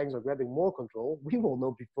 these banks are grabbing more control, we will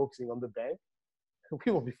not be focusing on the bank.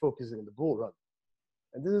 We will be focusing on the bull run.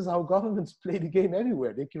 And this is how governments play the game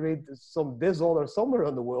everywhere. They create some disorder somewhere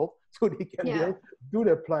in the world so they can you know, do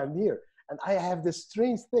their plan here. And I have this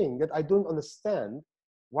strange thing that I don't understand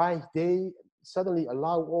why they suddenly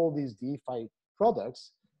allow all these DeFi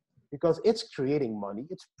products, because it's creating money,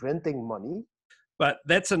 it's printing money. But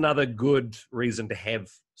that's another good reason to have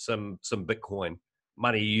some Bitcoin,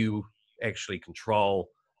 money you actually control,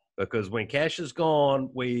 because when cash is gone,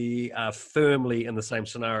 we are firmly in the same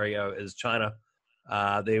scenario as China.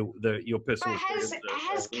 Your personal. But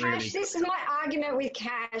has cash? This is my argument with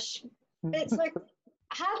cash. It's like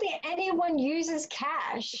hardly anyone uses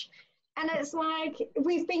cash, and it's like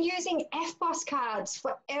we've been using FBOS cards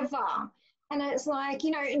forever. And it's like,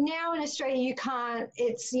 you know, now in Australia you can't.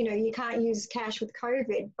 It's, you know, you can't use cash with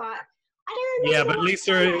COVID, but I don't know. Yeah, but at least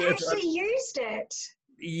actually used it.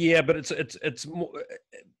 Yeah, but it's more,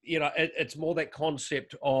 you know, it's more that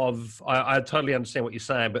concept of, I totally understand what you're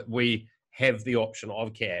saying, but we have the option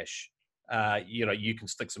of cash. You know, you can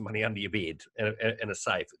stick some money under your bed in a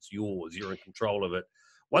safe. It's yours. You're in control of it.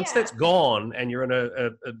 Once Yeah. that's gone and you're in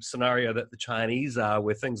a scenario that the Chinese are,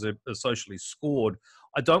 where things are socially scored,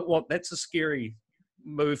 I don't want, that's a scary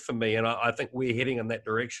move for me. And I think we're heading in that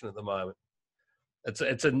direction at the moment.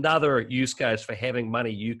 It's another use case for having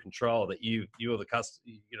money you control, that you're the the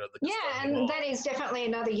Yeah, custodian and of. that is definitely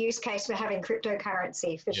another use case for having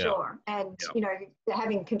cryptocurrency for sure. And you know,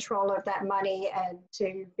 having control of that money and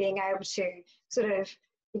to being able to sort of,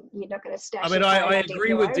 you're not going to stash. I mean, I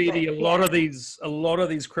agree with Didi. A lot of these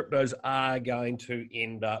cryptos are going to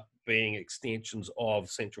end up being extensions of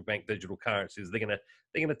central bank digital currencies. They're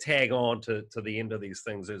gonna tag on to the end of these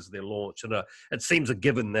things as they're launched, and it seems a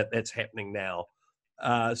given that that's happening now.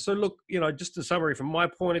 So look, you know, just a summary from my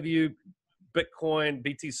point of view: Bitcoin,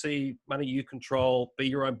 BTC, money you control, be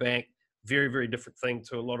your own bank. Very, very different thing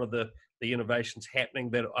to a lot of the innovations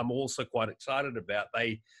happening that I'm also quite excited about.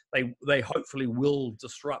 They hopefully will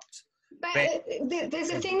disrupt. But there's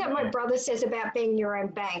a thing that my brother says about being your own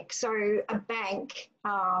bank. So a bank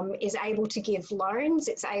is able to give loans,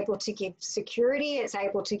 it's able to give security, it's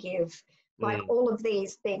able to give like all of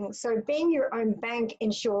these things. So being your own bank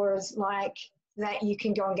ensures like that you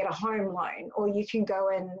can go and get a home loan, or you can go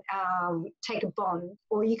and take a bond,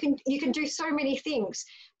 or you can do so many things.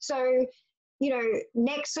 So, you know,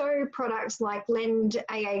 Nexo products like Lend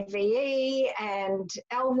AAVE and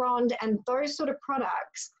Elrond and those sort of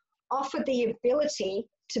products offer the ability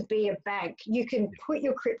to be a bank. You can put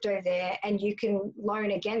your crypto there and you can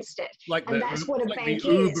loan against it. And that's what a bank is.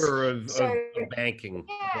 Uber of banking.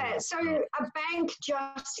 Yeah, so a bank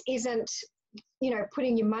just isn't, you know,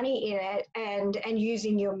 putting your money in it and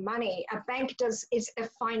using your money. A bank is a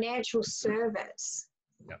financial service.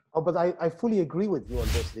 Yeah. Oh, but I fully agree with you on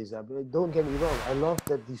this, Lisa. Don't get me wrong. I love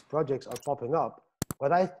that these projects are popping up,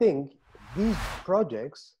 but I think these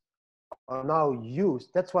projects are now used.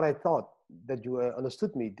 That's what I thought, that you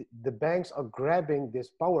understood me. The banks are grabbing this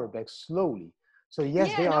power back slowly. So yes,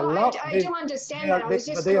 yeah, they are. I do understand that. I was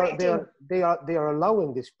just correcting. They are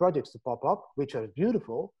allowing these projects to pop up, which are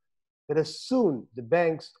beautiful. But as soon the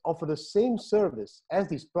banks offer the same service as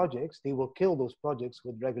these projects, they will kill those projects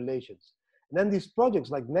with regulations. And then these projects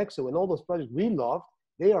like Nexo and all those projects we loved,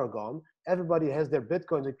 they are gone. Everybody has their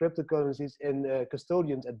Bitcoins and cryptocurrencies in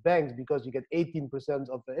custodians at banks because you get 18%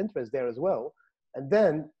 of the interest there as well. And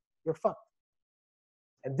then you're fucked.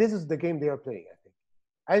 And this is the game they are playing, I think.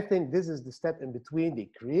 I think this is the step in between. They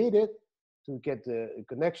created to get the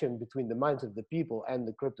connection between the minds of the people and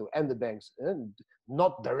the crypto and the banks, and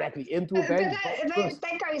not directly into a bank. But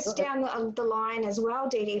that goes down the line as well,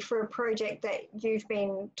 Didi, for a project that you've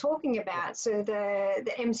been talking about. So the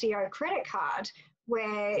MCO credit card,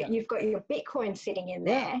 where you've got your Bitcoin sitting in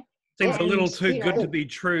there. Seems a little too good to be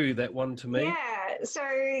true, that one to me. Yeah, so,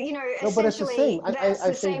 you know, essentially that's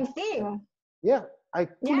the same thing. Yeah, I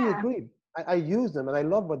fully agree. I use them and I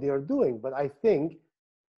love what they are doing, but I think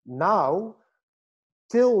now,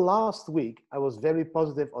 till last week, I was very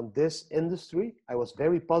positive on this industry. I was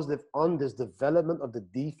very positive on this development of the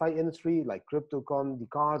DeFi industry, like CryptoCon, the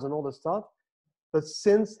cards and all that stuff. But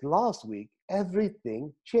since last week,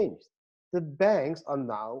 everything changed. The banks are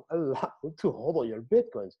now allowed to hold your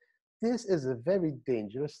Bitcoins. This is a very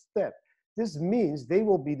dangerous step. This means they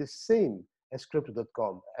will be the same as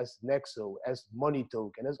Crypto.com, as Nexo, as Money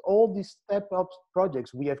Token, as all these step-up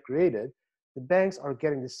projects we have created. The banks are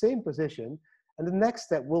getting the same position, and the next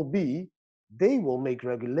step will be they will make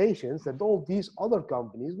regulations that all these other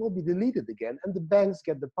companies will be deleted again, and the banks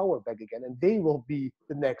get the power back again, and they will be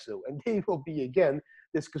the Nexo, and they will be again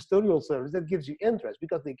this custodial service that gives you interest,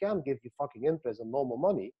 because they can't give you fucking interest on normal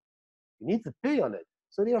money. You need to pay on it.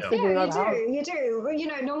 So they are figuring out how. You do. You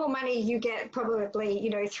know, normal money you get probably, you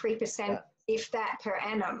know, 3%. If that per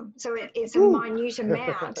annum. So it's a minute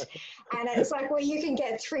amount. And it's like, well, you can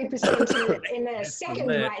get 3% in a second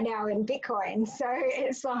right now in Bitcoin. So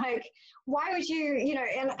it's like, why would you, you know,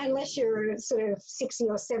 unless you're sort of 60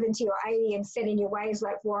 or 70 or 80 and set in your ways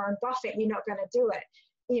like Warren Buffett, you're not going to do it.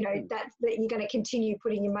 You know, that you're going to continue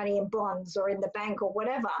putting your money in bonds or in the bank or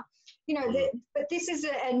whatever. You know, but this is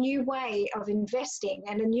a new way of investing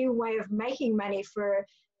and a new way of making money for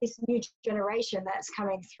this new generation that's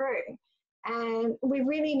coming through. And we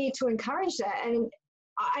really need to encourage that. And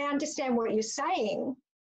I understand what you're saying,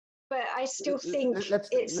 but I still think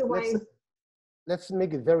it's the way. Let's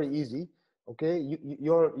make it very easy, okay?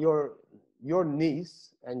 Your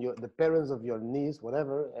niece and the parents of your niece,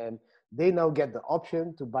 whatever, and they now get the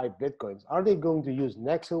option to buy Bitcoins. Are they going to use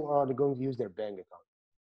Nexo or are they going to use their bank account?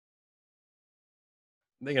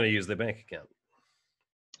 They're going to use their bank account.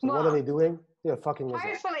 So what are they doing? They're fucking us up.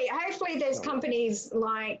 Hopefully there's companies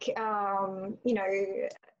like, you know,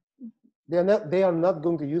 they are not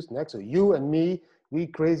going to use Nexo. You and me, we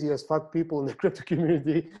crazy as fuck people in the crypto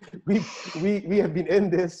community, we have been in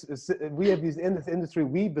this, we have been in this industry,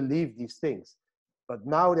 we believe these things. But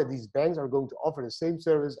now that these banks are going to offer the same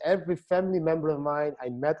service, every family member of mine I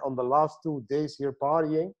met on the last 2 days here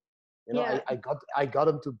partying, you know, I got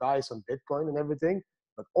them to buy some Bitcoin and everything.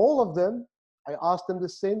 But all of them, I asked them the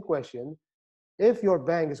same question. If your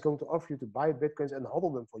bank is going to offer you to buy Bitcoins and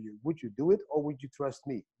hodl them for you, would you do it or would you trust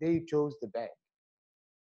me? They chose the bank.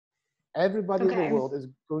 Everybody in the world is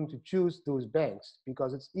going to choose those banks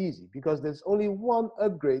because it's easy, because there's only one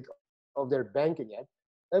upgrade of their banking app.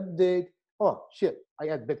 Update, oh shit, I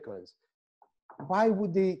had Bitcoins. Why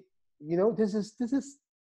would they, you know,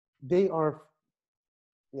 they are,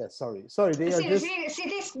 yeah, sorry, they are just...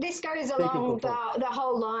 See, this goes along the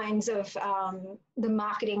whole lines of the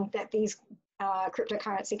marketing that these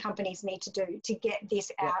cryptocurrency companies need to do to get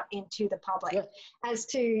this out into the public as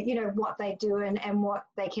to, you know, what they do and what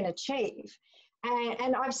they can achieve.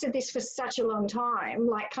 And I've said this for such a long time,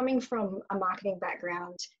 like coming from a marketing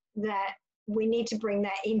background, that we need to bring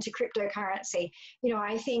that into cryptocurrency. You know,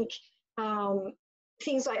 I think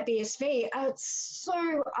things like BSV are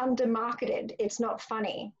so under-marketed, it's not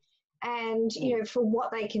funny. And, you know, for what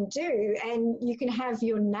they can do, and you can have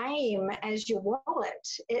your name as your wallet.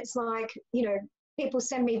 It's like, you know, people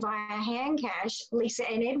send me via hand cash, Lisa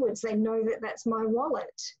N. Edwards, they know that that's my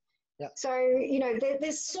wallet. Yeah. So, you know,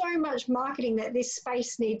 there's so much marketing that this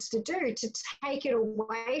space needs to do to take it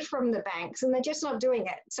away from the banks, and they're just not doing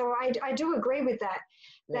it. So I do agree with that.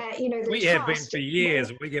 That, you know, we have been for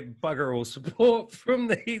years. We get bugger all support from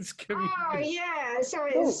these communities. Oh yeah, so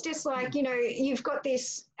it's just like, you know, you've got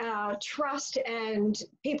this trust, and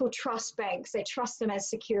people trust banks. They trust them as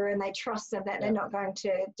secure, and they trust them that they're not going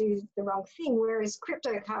to do the wrong thing. Whereas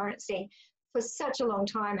cryptocurrency, for such a long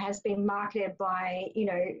time, has been marketed by, you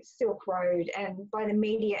know, Silk Road and by the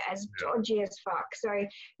media as dodgy as fuck. So,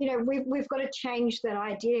 you know, we've got to change that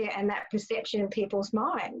idea and that perception in people's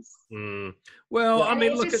minds. Well, I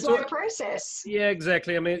mean, look, it's a slow process. Yeah,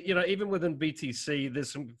 exactly. I mean, you know, even within BTC,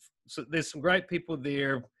 there's some great people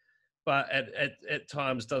there, but at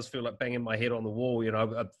times does feel like banging my head on the wall. You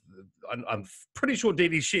know, I'm pretty sure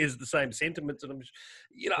Didi shares the same sentiments, and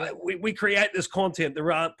you know, we create this content.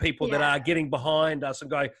 There aren't people that are getting behind us and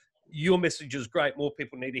going, "Your message is great. More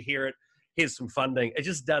people need to hear it. Here's some funding." It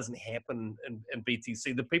just doesn't happen in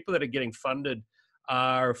BTC. The people that are getting funded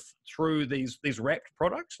are through these wrapped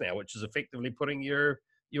products now, which is effectively putting your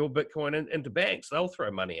Bitcoin into banks. They'll throw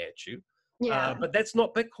money at you. But that's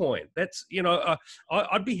not Bitcoin. That's, you know,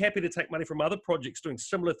 I'd be happy to take money from other projects doing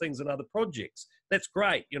similar things in other projects. That's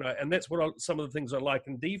great, you know, and that's what some of the things I like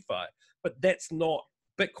in DeFi. But that's not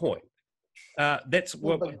Bitcoin. That's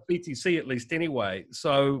what BTC, at least anyway.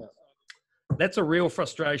 So that's a real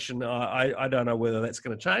frustration. I don't know whether that's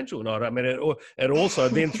going to change or not. I mean, it also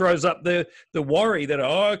then throws up the worry that,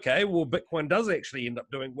 okay, well, Bitcoin does actually end up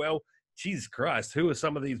doing well. Jesus Christ, who are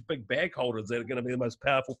some of these big bag holders that are going to be the most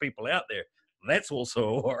powerful people out there? That's also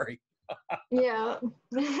a worry. Yeah.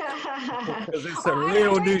 Because it's a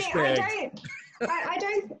real douchebag. I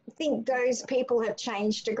don't think those people have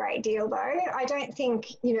changed a great deal, though. I don't think,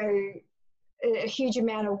 you know, a huge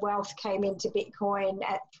amount of wealth came into Bitcoin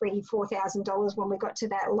at $3,000-$4,000 when we got to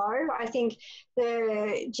that low. I think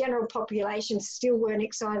the general population still weren't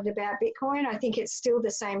excited about Bitcoin. I think it's still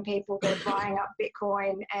the same people that are buying up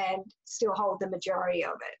Bitcoin and still hold the majority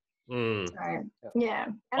of it. So, yeah.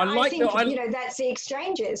 And I think, you know, that's the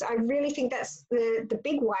exchanges. I really think that's the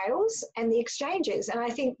big whales and the exchanges. And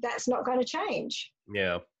I think that's not going to change.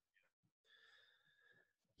 Yeah.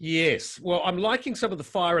 Yes. Well, I'm liking some of the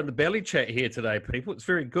fire in the belly chat here today, people. It's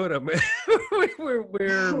very good. I mean,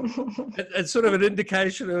 it's sort of an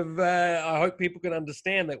indication of, I hope people can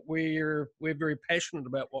understand that we're very passionate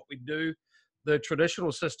about what we do. The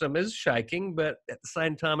traditional system is shaking, but at the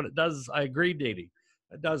same time, and it does, I agree, Didi,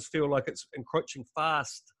 it does feel like it's encroaching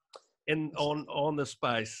fast on the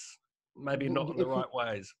space, maybe not in the right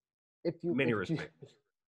ways, in many respects.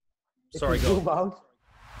 Sorry, go on.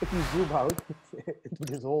 If you zoom out into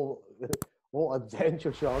this whole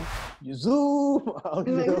adventure, Sean, you zoom out,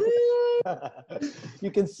 you know, you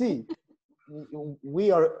can see we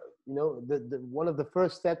are, you know, one of the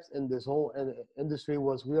first steps in this whole industry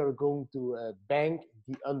was we are going to bank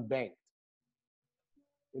the unbanked.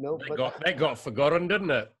 You know, that got forgotten, didn't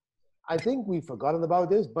it? I think we've forgotten about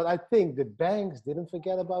this, but I think the banks didn't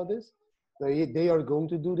forget about this. They are going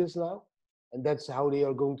to do this now. And that's how they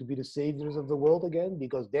are going to be the saviors of the world again,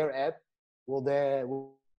 because their app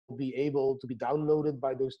will be able to be downloaded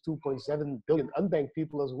by those 2.7 billion unbanked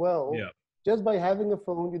people as well. Yeah. Just by having a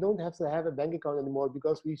phone, you don't have to have a bank account anymore,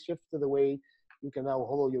 because we shifted away. You can now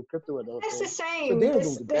hollow your crypto at all. That's the same.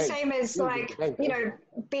 The same as like, you know,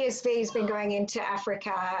 BSV's been going into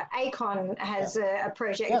Africa. Akon has a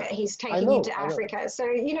project that he's taking into Africa. So,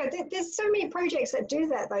 you know, there's so many projects that do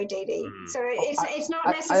that though, Didi. So it's not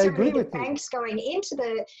necessarily the banks going into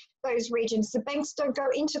those regions. The banks don't go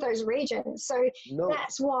into those regions. So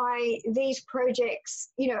that's why these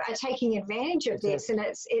projects, you know, are taking advantage of this, and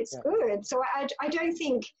it's good. So I don't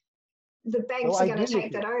think the banks are going to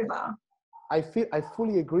take that over. I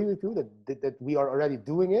fully agree with you that we are already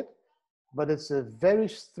doing it, but it's a very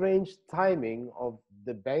strange timing of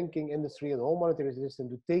the banking industry and the whole monetary system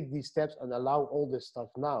to take these steps and allow all this stuff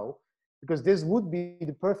now, because this would be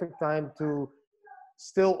the perfect time to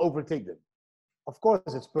still overtake them. Of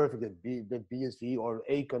course, it's perfect that BSV or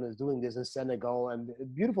Akon is doing this in Senegal, and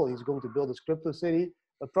beautiful. He's going to build this crypto city,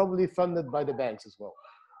 but probably funded by the banks as well.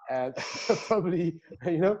 And probably,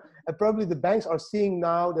 you know, and probably the banks are seeing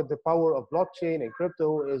now that the power of blockchain and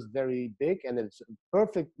crypto is very big, and it's a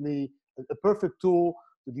perfect tool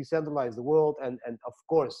to decentralize the world. And of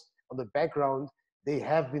course, on the background, they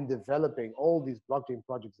have been developing all these blockchain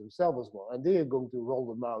projects themselves as well, and they are going to roll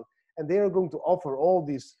them out, and they are going to offer all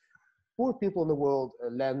these poor people in the world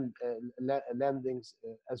lendings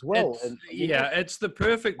as well. It's the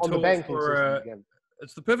perfect tool for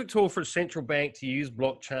it's the perfect tool for a central bank to use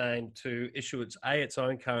blockchain to issue its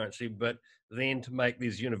own currency, but then to make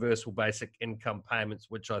these universal basic income payments,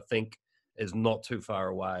 which I think is not too far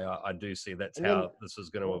away. I do see that's how this is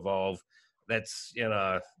going to evolve. That's, you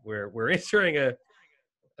know, we're entering a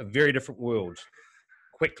very different world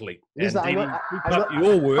quickly. Lisa, and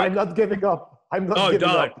I'm not giving up. I'm not giving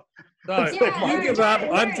up. Don't. You give up.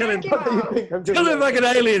 I'm telling fucking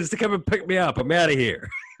aliens to come and pick me up. I'm out of here.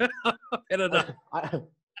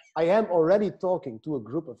 I am already talking to a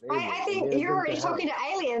group of aliens. I think you're already talking to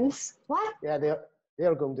aliens. What? Yeah, they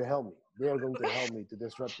are going to help me. They are going to help me to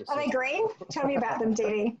disrupt this. Are they green? Tell me about them,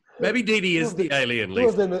 Didi. Maybe Didi is the alien,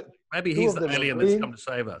 Lisa. Maybe he's the alien that's come to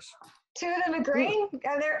save us. Two of them are green?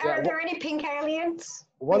 Are there any pink aliens?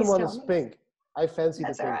 One is pink. I fancy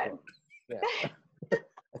the pink one. Yeah.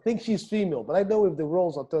 I think she's female, but I know if the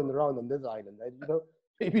roles are turned around on this island, you know,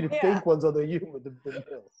 maybe the pink ones are the human, the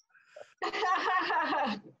males.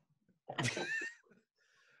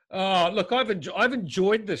 Oh, look, I've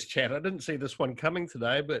enjoyed this chat. I didn't see this one coming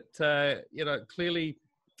today, but you know, clearly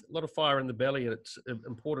a lot of fire in the belly at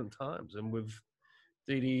important times. And with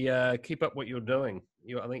Didi, keep up what you're doing.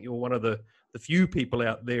 I think you're one of the few people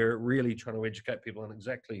out there really trying to educate people on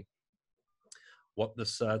exactly what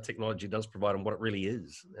this technology does provide and what it really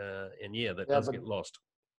is. And that does get lost.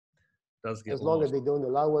 As long as they don't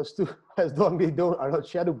allow us to, as long as they are not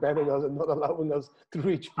shadow banning us and not allowing us to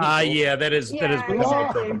reach people. That is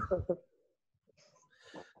exactly.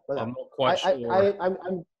 But I'm not quite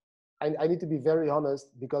sure. I need to be very honest,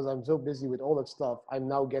 because I'm so busy with all that stuff. I'm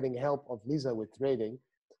now getting help of Lisa with trading,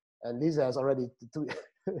 and Lisa has already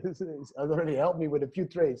helped me with a few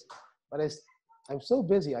trades. But I'm so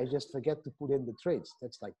busy, I just forget to put in the trades.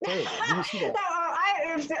 That's like terrible. Do you see that?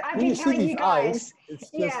 I've been telling you guys.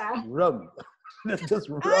 It's just rum. It's just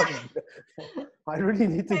rum. I really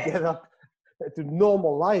need to get up to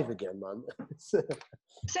normal life again, man. So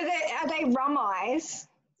are they rum eyes?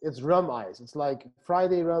 It's rum eyes. It's like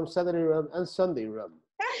Friday rum, Saturday rum, and Sunday rum.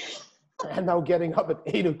 And now getting up at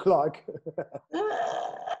 8 o'clock.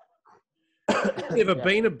 You've never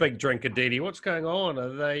been a big drinker, Didi. What's going on? Are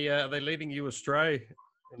they leading you astray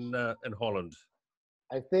in Holland?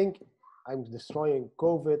 I think I'm destroying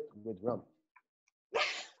COVID with rum.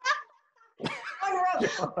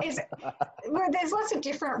 There's lots of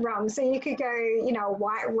different rums. So you could go, you know,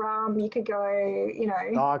 white rum. You could go, you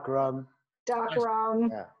know, dark rum.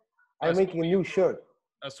 Yeah. I'm making a new shirt.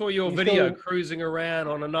 I saw your video cruising around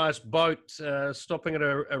on a nice boat, stopping at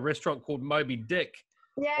a restaurant called Moby Dick.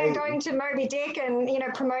 Yeah, going to Moby Dick and, you know,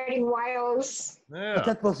 promoting whales. Yeah. But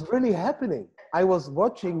that was really happening. I was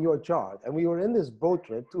watching your chart, and we were in this boat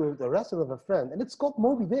trip to the restaurant of a friend, and it's called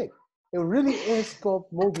Moby Dick. It really is called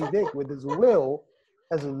Moby Dick with this whale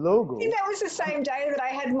as a logo. I think that was the same day that I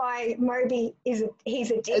had my Moby he's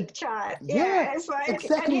a dick chart. Yeah, it's like,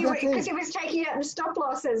 exactly, because he was taking out the stop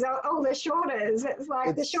losses, all the shorters. It's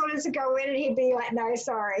like the shorters would go in and he'd be like, no,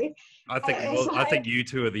 sorry. I think you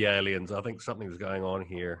two are the aliens. I think something's going on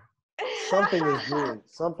here. Something is brewing.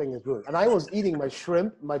 Something is brewing. And I was eating my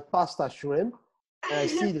shrimp, my pasta shrimp, and I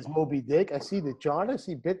see this Moby Dick. I see the chart. I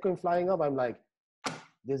see Bitcoin flying up. I'm like,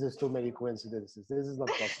 this is too many coincidences. This is not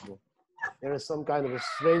possible. there is some kind of a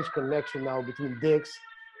strange connection now between dicks.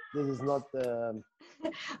 This is not.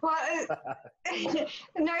 Well,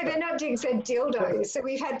 no, they're not dicks, they're dildos. So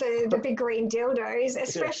we've had the big green dildos,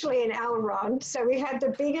 especially in Elrond. So we've had the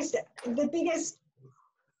biggest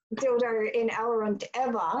dildo in Elrond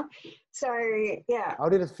ever. So yeah. How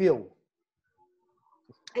did it feel?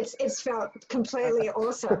 It's felt completely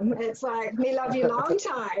awesome. It's like me love you long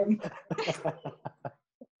time.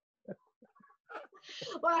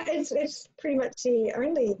 Well, it's pretty much the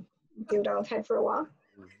only dildo I've had for a while.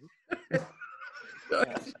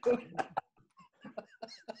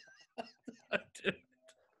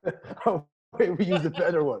 Oh, wait, we used a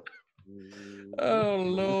better one. Oh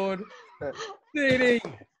Lord, Didi,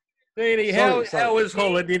 how is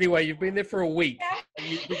Holland anyway? You've been there for a week.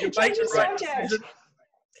 You can make it right.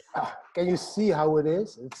 Can you see how it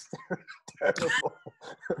is? It's terrible.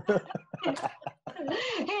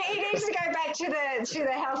 He needs to go back to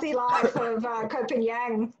the healthy life of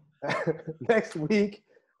Copenhagen. Next week.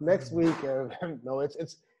 No, it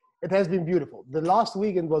has been beautiful. The last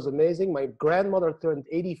weekend was amazing. My grandmother turned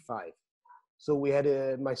 85, so we had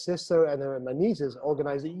my sister and my nieces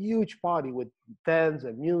organized a huge party with tents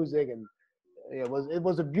and music, and it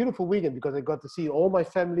was a beautiful weekend because I got to see all my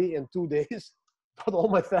family in 2 days. But all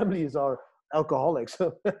my families are alcoholics.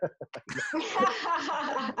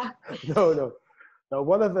 No.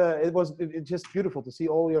 It's just beautiful to see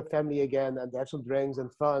all your family again and have some drinks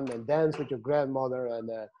and fun and dance with your grandmother, and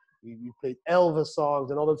we played Elvis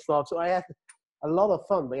songs and all that stuff. So I had a lot of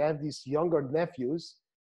fun. But I have these younger nephews,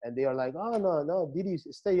 and they are like, "Oh no, Didi,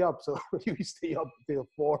 stay up." So you stay up till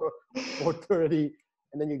 4:30,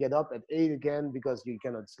 and then you get up at 8 again because you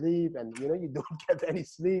cannot sleep, and you don't get any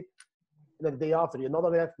sleep. And then the day after,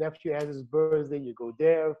 another nephew has his birthday. You go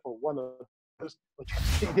there for 1 or 2, but you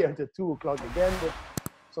stay there until 2 o'clock again with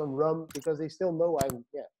some rum because they still know I drink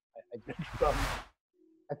rum.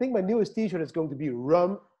 I think my newest T-shirt is going to be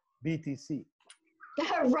Rum BTC.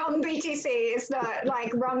 Rum BTC. It's not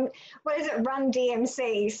like rum. What is it? Run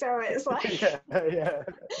DMC. So it's like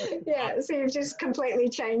yeah. So you've just completely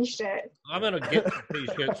changed it. I'm gonna get the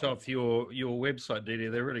T-shirts off your website, Didi.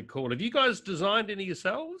 They're really cool. Have you guys designed any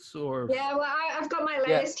yourselves, or? Yeah, well, I've got my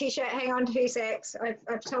latest T-shirt. Hang on 2 secs.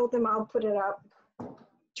 I've told them I'll put it up.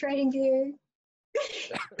 Trading View.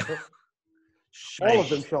 All of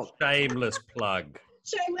them, Sean. Shameless plug.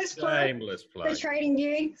 Shameless plug. Shameless plug. The Trading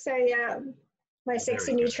View. So yeah. My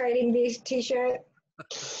sexy new Trading View T-shirt.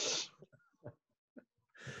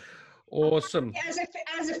 Awesome. As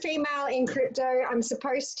a female in crypto, I'm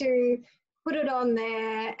supposed to put it on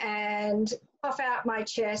there and puff out my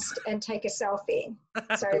chest and take a selfie.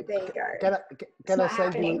 So there you go. Can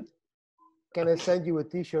I send you a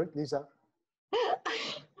T-shirt, Lisa? Do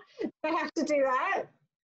I have to do that?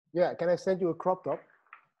 Yeah. Can I send you a crop top?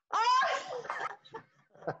 Oh!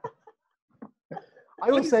 I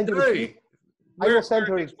will send you. I will send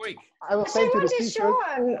her next week. I will send you the T-shirt.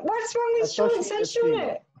 What's wrong with Sean? Send Sean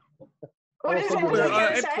it. What is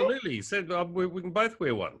it? Absolutely. Said we can both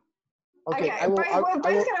wear one. Okay. We're both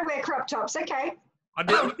going to wear crop tops. Okay. I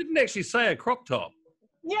didn't actually say a crop top.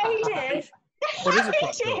 Yeah, he did. What is a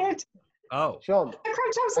crop top? Did. Oh. Sean. A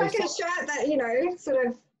crop top's like a shirt that, sort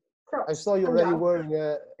of crops. I saw you already wearing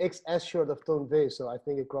a XS shirt of Tone Vase, so I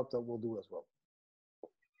think a crop top will do as well.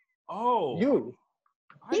 Oh. You.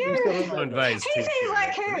 He's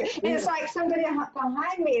like who? It's like somebody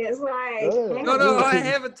behind me. It's like no. I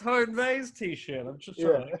have a Tone Vase T-shirt. I'm just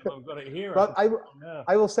trying to think if I've got it here. But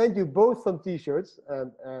I will send you both some T-shirts.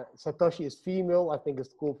 And Satoshi is female. I think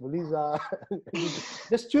it's cool for Lisa.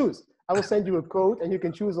 Just choose. I will send you a code, and you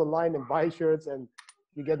can choose online and buy shirts, and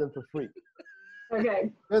you get them for free.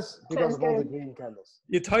 Okay. Just because of all the green candles.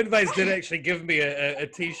 Your Tone Vase did actually give me a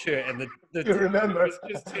T-shirt, and the you remember? Was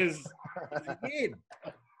just his head.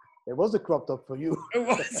 It was a crop top for you. It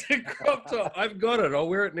was a crop top. I've got it. I'll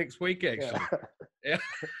wear it next week, actually. Yeah.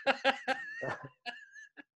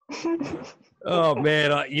 Oh,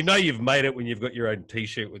 man. You've made it when you've got your own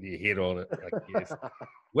T-shirt with your head on it. Yes.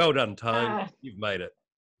 Well done, Tone. You've made it.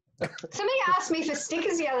 Somebody asked me for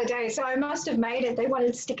stickers the other day, so I must have made it. They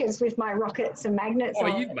wanted stickers with my rockets and magnets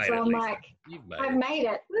on you've made so it. I'm like, I've made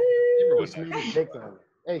it. Woo! Made it big time.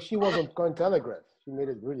 Hey, she was on Cointelegraph. She made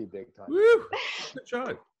it really big time. Woo! Good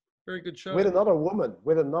show. Very good show. With another woman,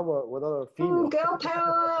 with another female. Ooh, girl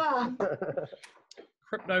power.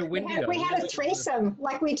 Crypto window. We had a threesome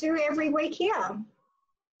like we do every week here.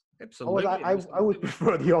 Absolutely. I would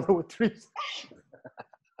prefer the other with threesome.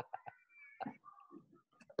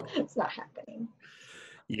 It's not happening.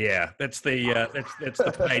 Yeah, that's the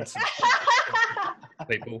paid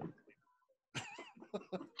people.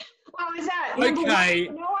 What was that? Okay.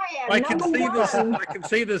 No, I I can Number see this. one. I can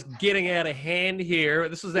see this getting out of hand here.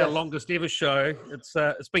 This is our longest ever show.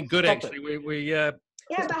 It's been good actually. We Yeah,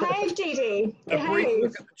 behave, Didi. a brief Behave.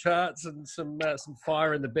 look at the charts and some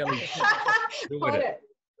fire in the belly. Hold it.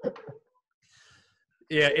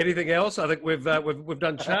 Yeah. Anything else? I think we've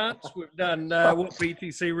done charts. We've done what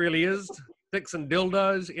BTC really is. Dicks and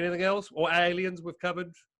dildos. Anything else? Or aliens? We've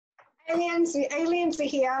covered. Aliens are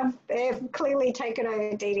here. They've clearly taken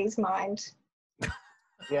over Didi's mind.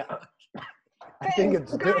 Yeah. I But think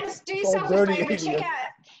it's guys, do it's all yourself a dirty favor. alien.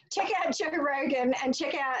 Check out Joe Rogan and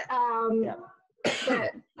check out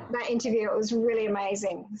that interview. It was really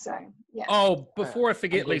amazing. So yeah. Oh, before I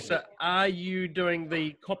forget, Lisa, are you doing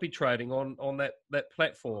the copy trading on that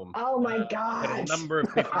platform? Oh my Had God. a number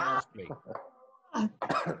of people ask me.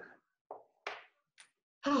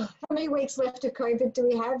 How many weeks left of COVID do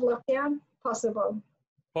we have? Lockdown? Possible.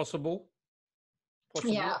 Possible.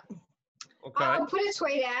 Yeah. Okay. I'll put a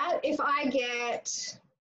tweet out. If I get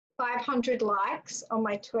 500 likes on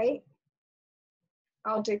my tweet,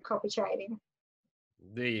 I'll do copy trading.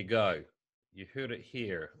 There you go. You heard it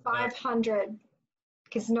here. 500,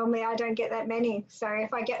 because normally I don't get that many. So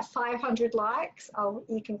if I get 500 likes,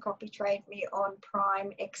 you can copy trade me on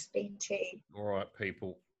Prime XBT. All right,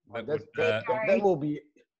 people. That will be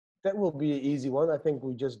an easy one. I think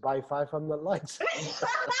we just buy 500 likes.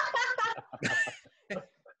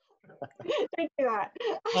 Don't do that.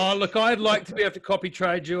 Oh, look, I'd like to be able to copy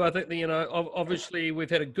trade you. I think that, obviously we've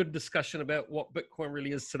had a good discussion about what Bitcoin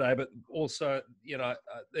really is today, but also,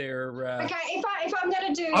 they're. Okay, if I'm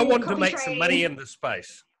going to do. I want to copy make trading, some money in this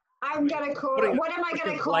space. I'm going to call it. What am I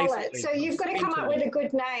going to call it? So you've got to come up with a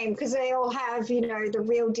good name because they all have, the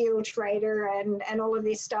real deal trader and all of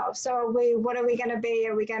this stuff. So what are we going to be?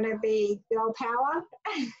 Are we going to be Girl Power?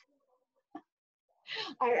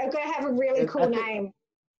 I've got to have a really cool name.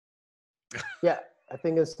 Yeah, I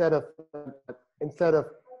think instead of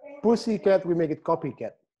pussycat, we make it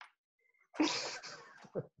copycat.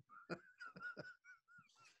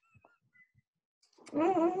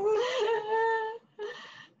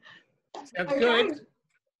 Sounds good.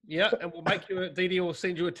 Yeah, and we'll make you Didi will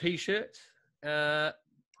send you a T-shirt. But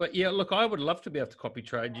yeah, look, I would love to be able to copy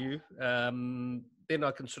trade you. Then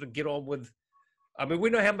I can sort of get on with. I mean, we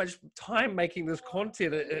know how much time making this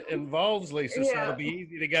content involves, Lisa. So it'll be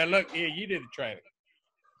easy to go. Look, you do the trading.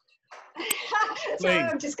 So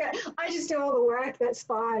I just do all the work. That's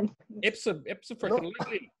fine. Absolutely.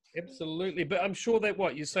 But I'm sure that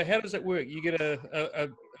so how does it work? You get a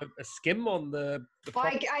skim on the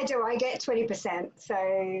profit? I do. I get 20%. So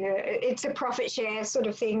it's a profit share sort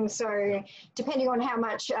of thing. So depending on how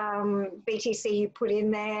much BTC you put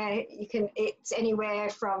in there, it's anywhere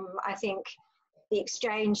from, I think, the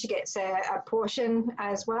exchange gets a portion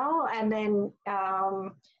as well. And then,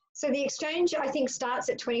 so the exchange, I think, starts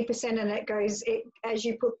at 20% and it goes, as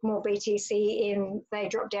you put more BTC in, they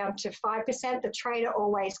drop down to 5%. The trader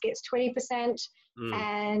always gets 20%.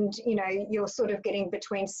 And, you're sort of getting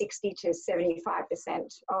between 60 to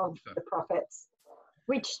 75% of the profits,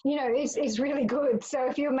 which, is really good. So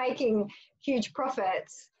if you're making huge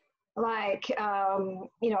profits, like,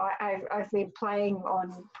 I've been playing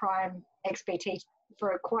on Prime XBT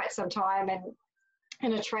for quite some time, and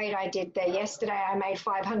in a trade I did there yesterday, I made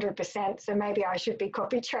 500%. So maybe I should be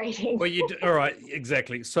copy trading. Well, all right,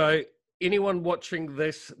 exactly. So anyone watching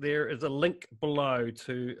this, there is a link below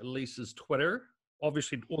to Lisa's Twitter,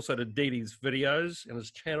 obviously also to Didi's videos and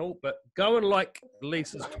his channel. But go and like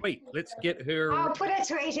Lisa's tweet. Let's get her. I'll put a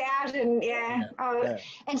tweet out, and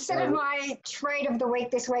instead of my trade of the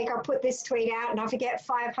week this week, I'll put this tweet out, and if I get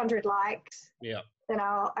 500 likes, then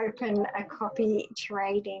I'll open a copy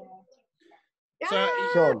trading. So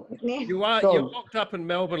you're locked up in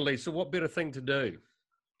Melbourne, Lisa. What better thing to do?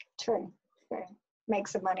 True. Make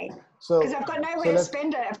some money. Because I've got nowhere to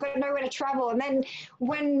spend it. I've got nowhere to travel. And then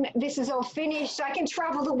when this is all finished, I can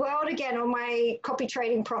travel the world again on my copy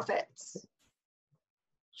trading profits.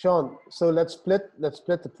 Sean, so let's split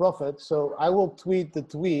the profit. So I will tweet the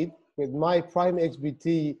tweet with my Prime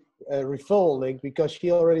XBT referral link because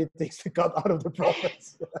she already takes the cut out of the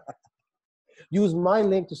profits. Use my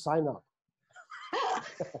link to sign up.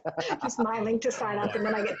 Use my link to sign up, and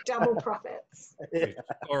then I get double profits.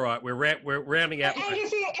 All right, we're rounding out. And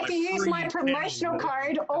if you use my promotional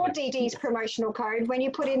code or Didi's promotional code, when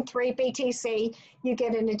you put in 3 BTC, you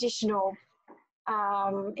get an additional.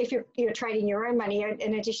 If you're trading your own money,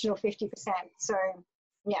 an additional 50%. So,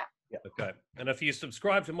 yeah. Okay, and if you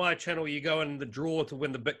subscribe to my channel, you go in the draw to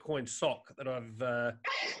win the Bitcoin sock that I've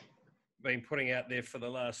been putting out there for the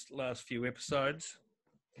last few episodes.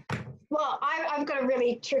 Well, I've got a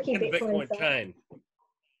really tricky Bitcoin chain.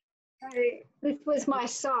 This was my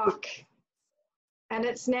sock, and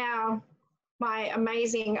it's now my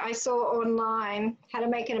amazing, I saw online how to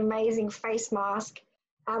make an amazing face mask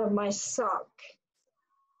out of my sock.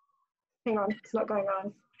 Hang on, it's not going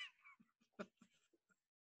on.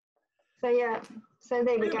 So yeah, so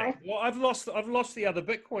there we go. Well, I've lost the other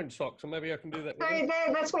Bitcoin sock, so maybe I can do that. So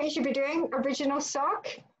there, that's what you should be doing. Original sock,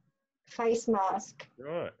 face mask.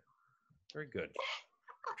 Right. Very good.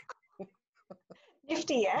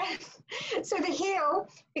 Nifty, yeah? So the heel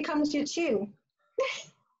becomes your chin.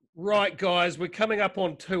 Right, guys, we're coming up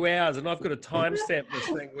on 2 hours, and I've got to timestamp this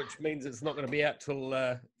thing, which means it's not going to be out till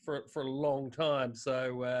for a long time.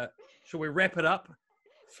 So, shall we wrap it up?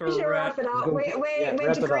 We should wrap it up.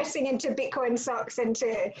 We're digressing into Bitcoin socks and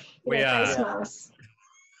to face masks.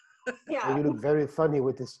 Yeah. You look very funny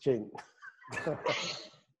with this chain.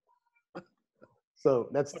 So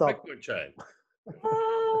let's stop. Bitcoin chain.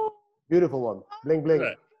 Beautiful one. Bling bling.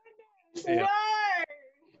 Right. Yeah. No!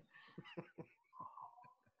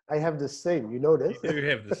 I have the same. You know this? You do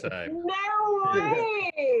have the same. No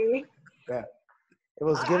way! Yeah. It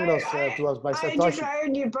was given to us by Satoshi. I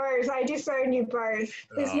disown you both. I disown you both.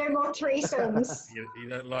 There's no more threesomes. You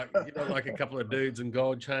don't like a couple of dudes in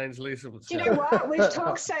gold chains, Lisa? Do you know what? We've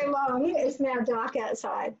talked so long. It's now dark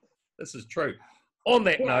outside. This is true. On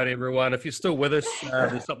that note, everyone, if you're still with us,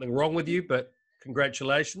 there's something wrong with you, but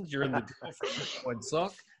congratulations, you're in the Bitcoin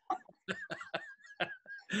sock.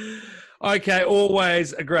 Okay,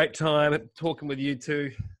 always a great time talking with you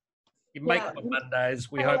two. You make my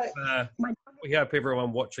Mondays. We hope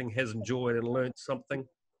everyone watching has enjoyed and learned something.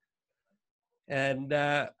 And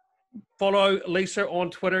follow Lisa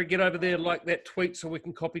on Twitter. Get over there, like that tweet so we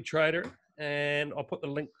can copy trade her. And I'll put the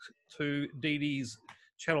link to Didi's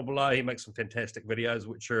channel below. He makes some fantastic videos,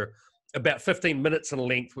 which are about 15 minutes in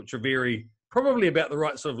length, which are probably about the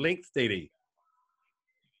right sort of length, Didi.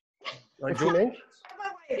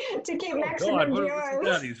 To keep maximum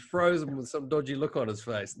views. He's frozen with some dodgy look on his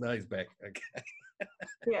face. No, he's back. Okay.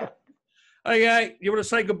 Yeah. Okay, you want to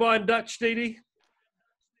say goodbye in Dutch, Didi?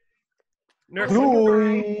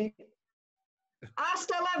 Doei.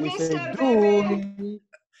 Hasta la vista, baby.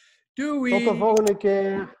 Doei. Tot de volgende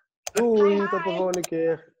keer. Doei, tot de volgende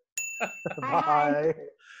keer. Bye.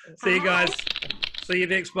 See you guys. See you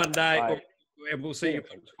next Monday. Bye. And we'll see you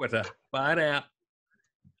on Twitter. Bye now.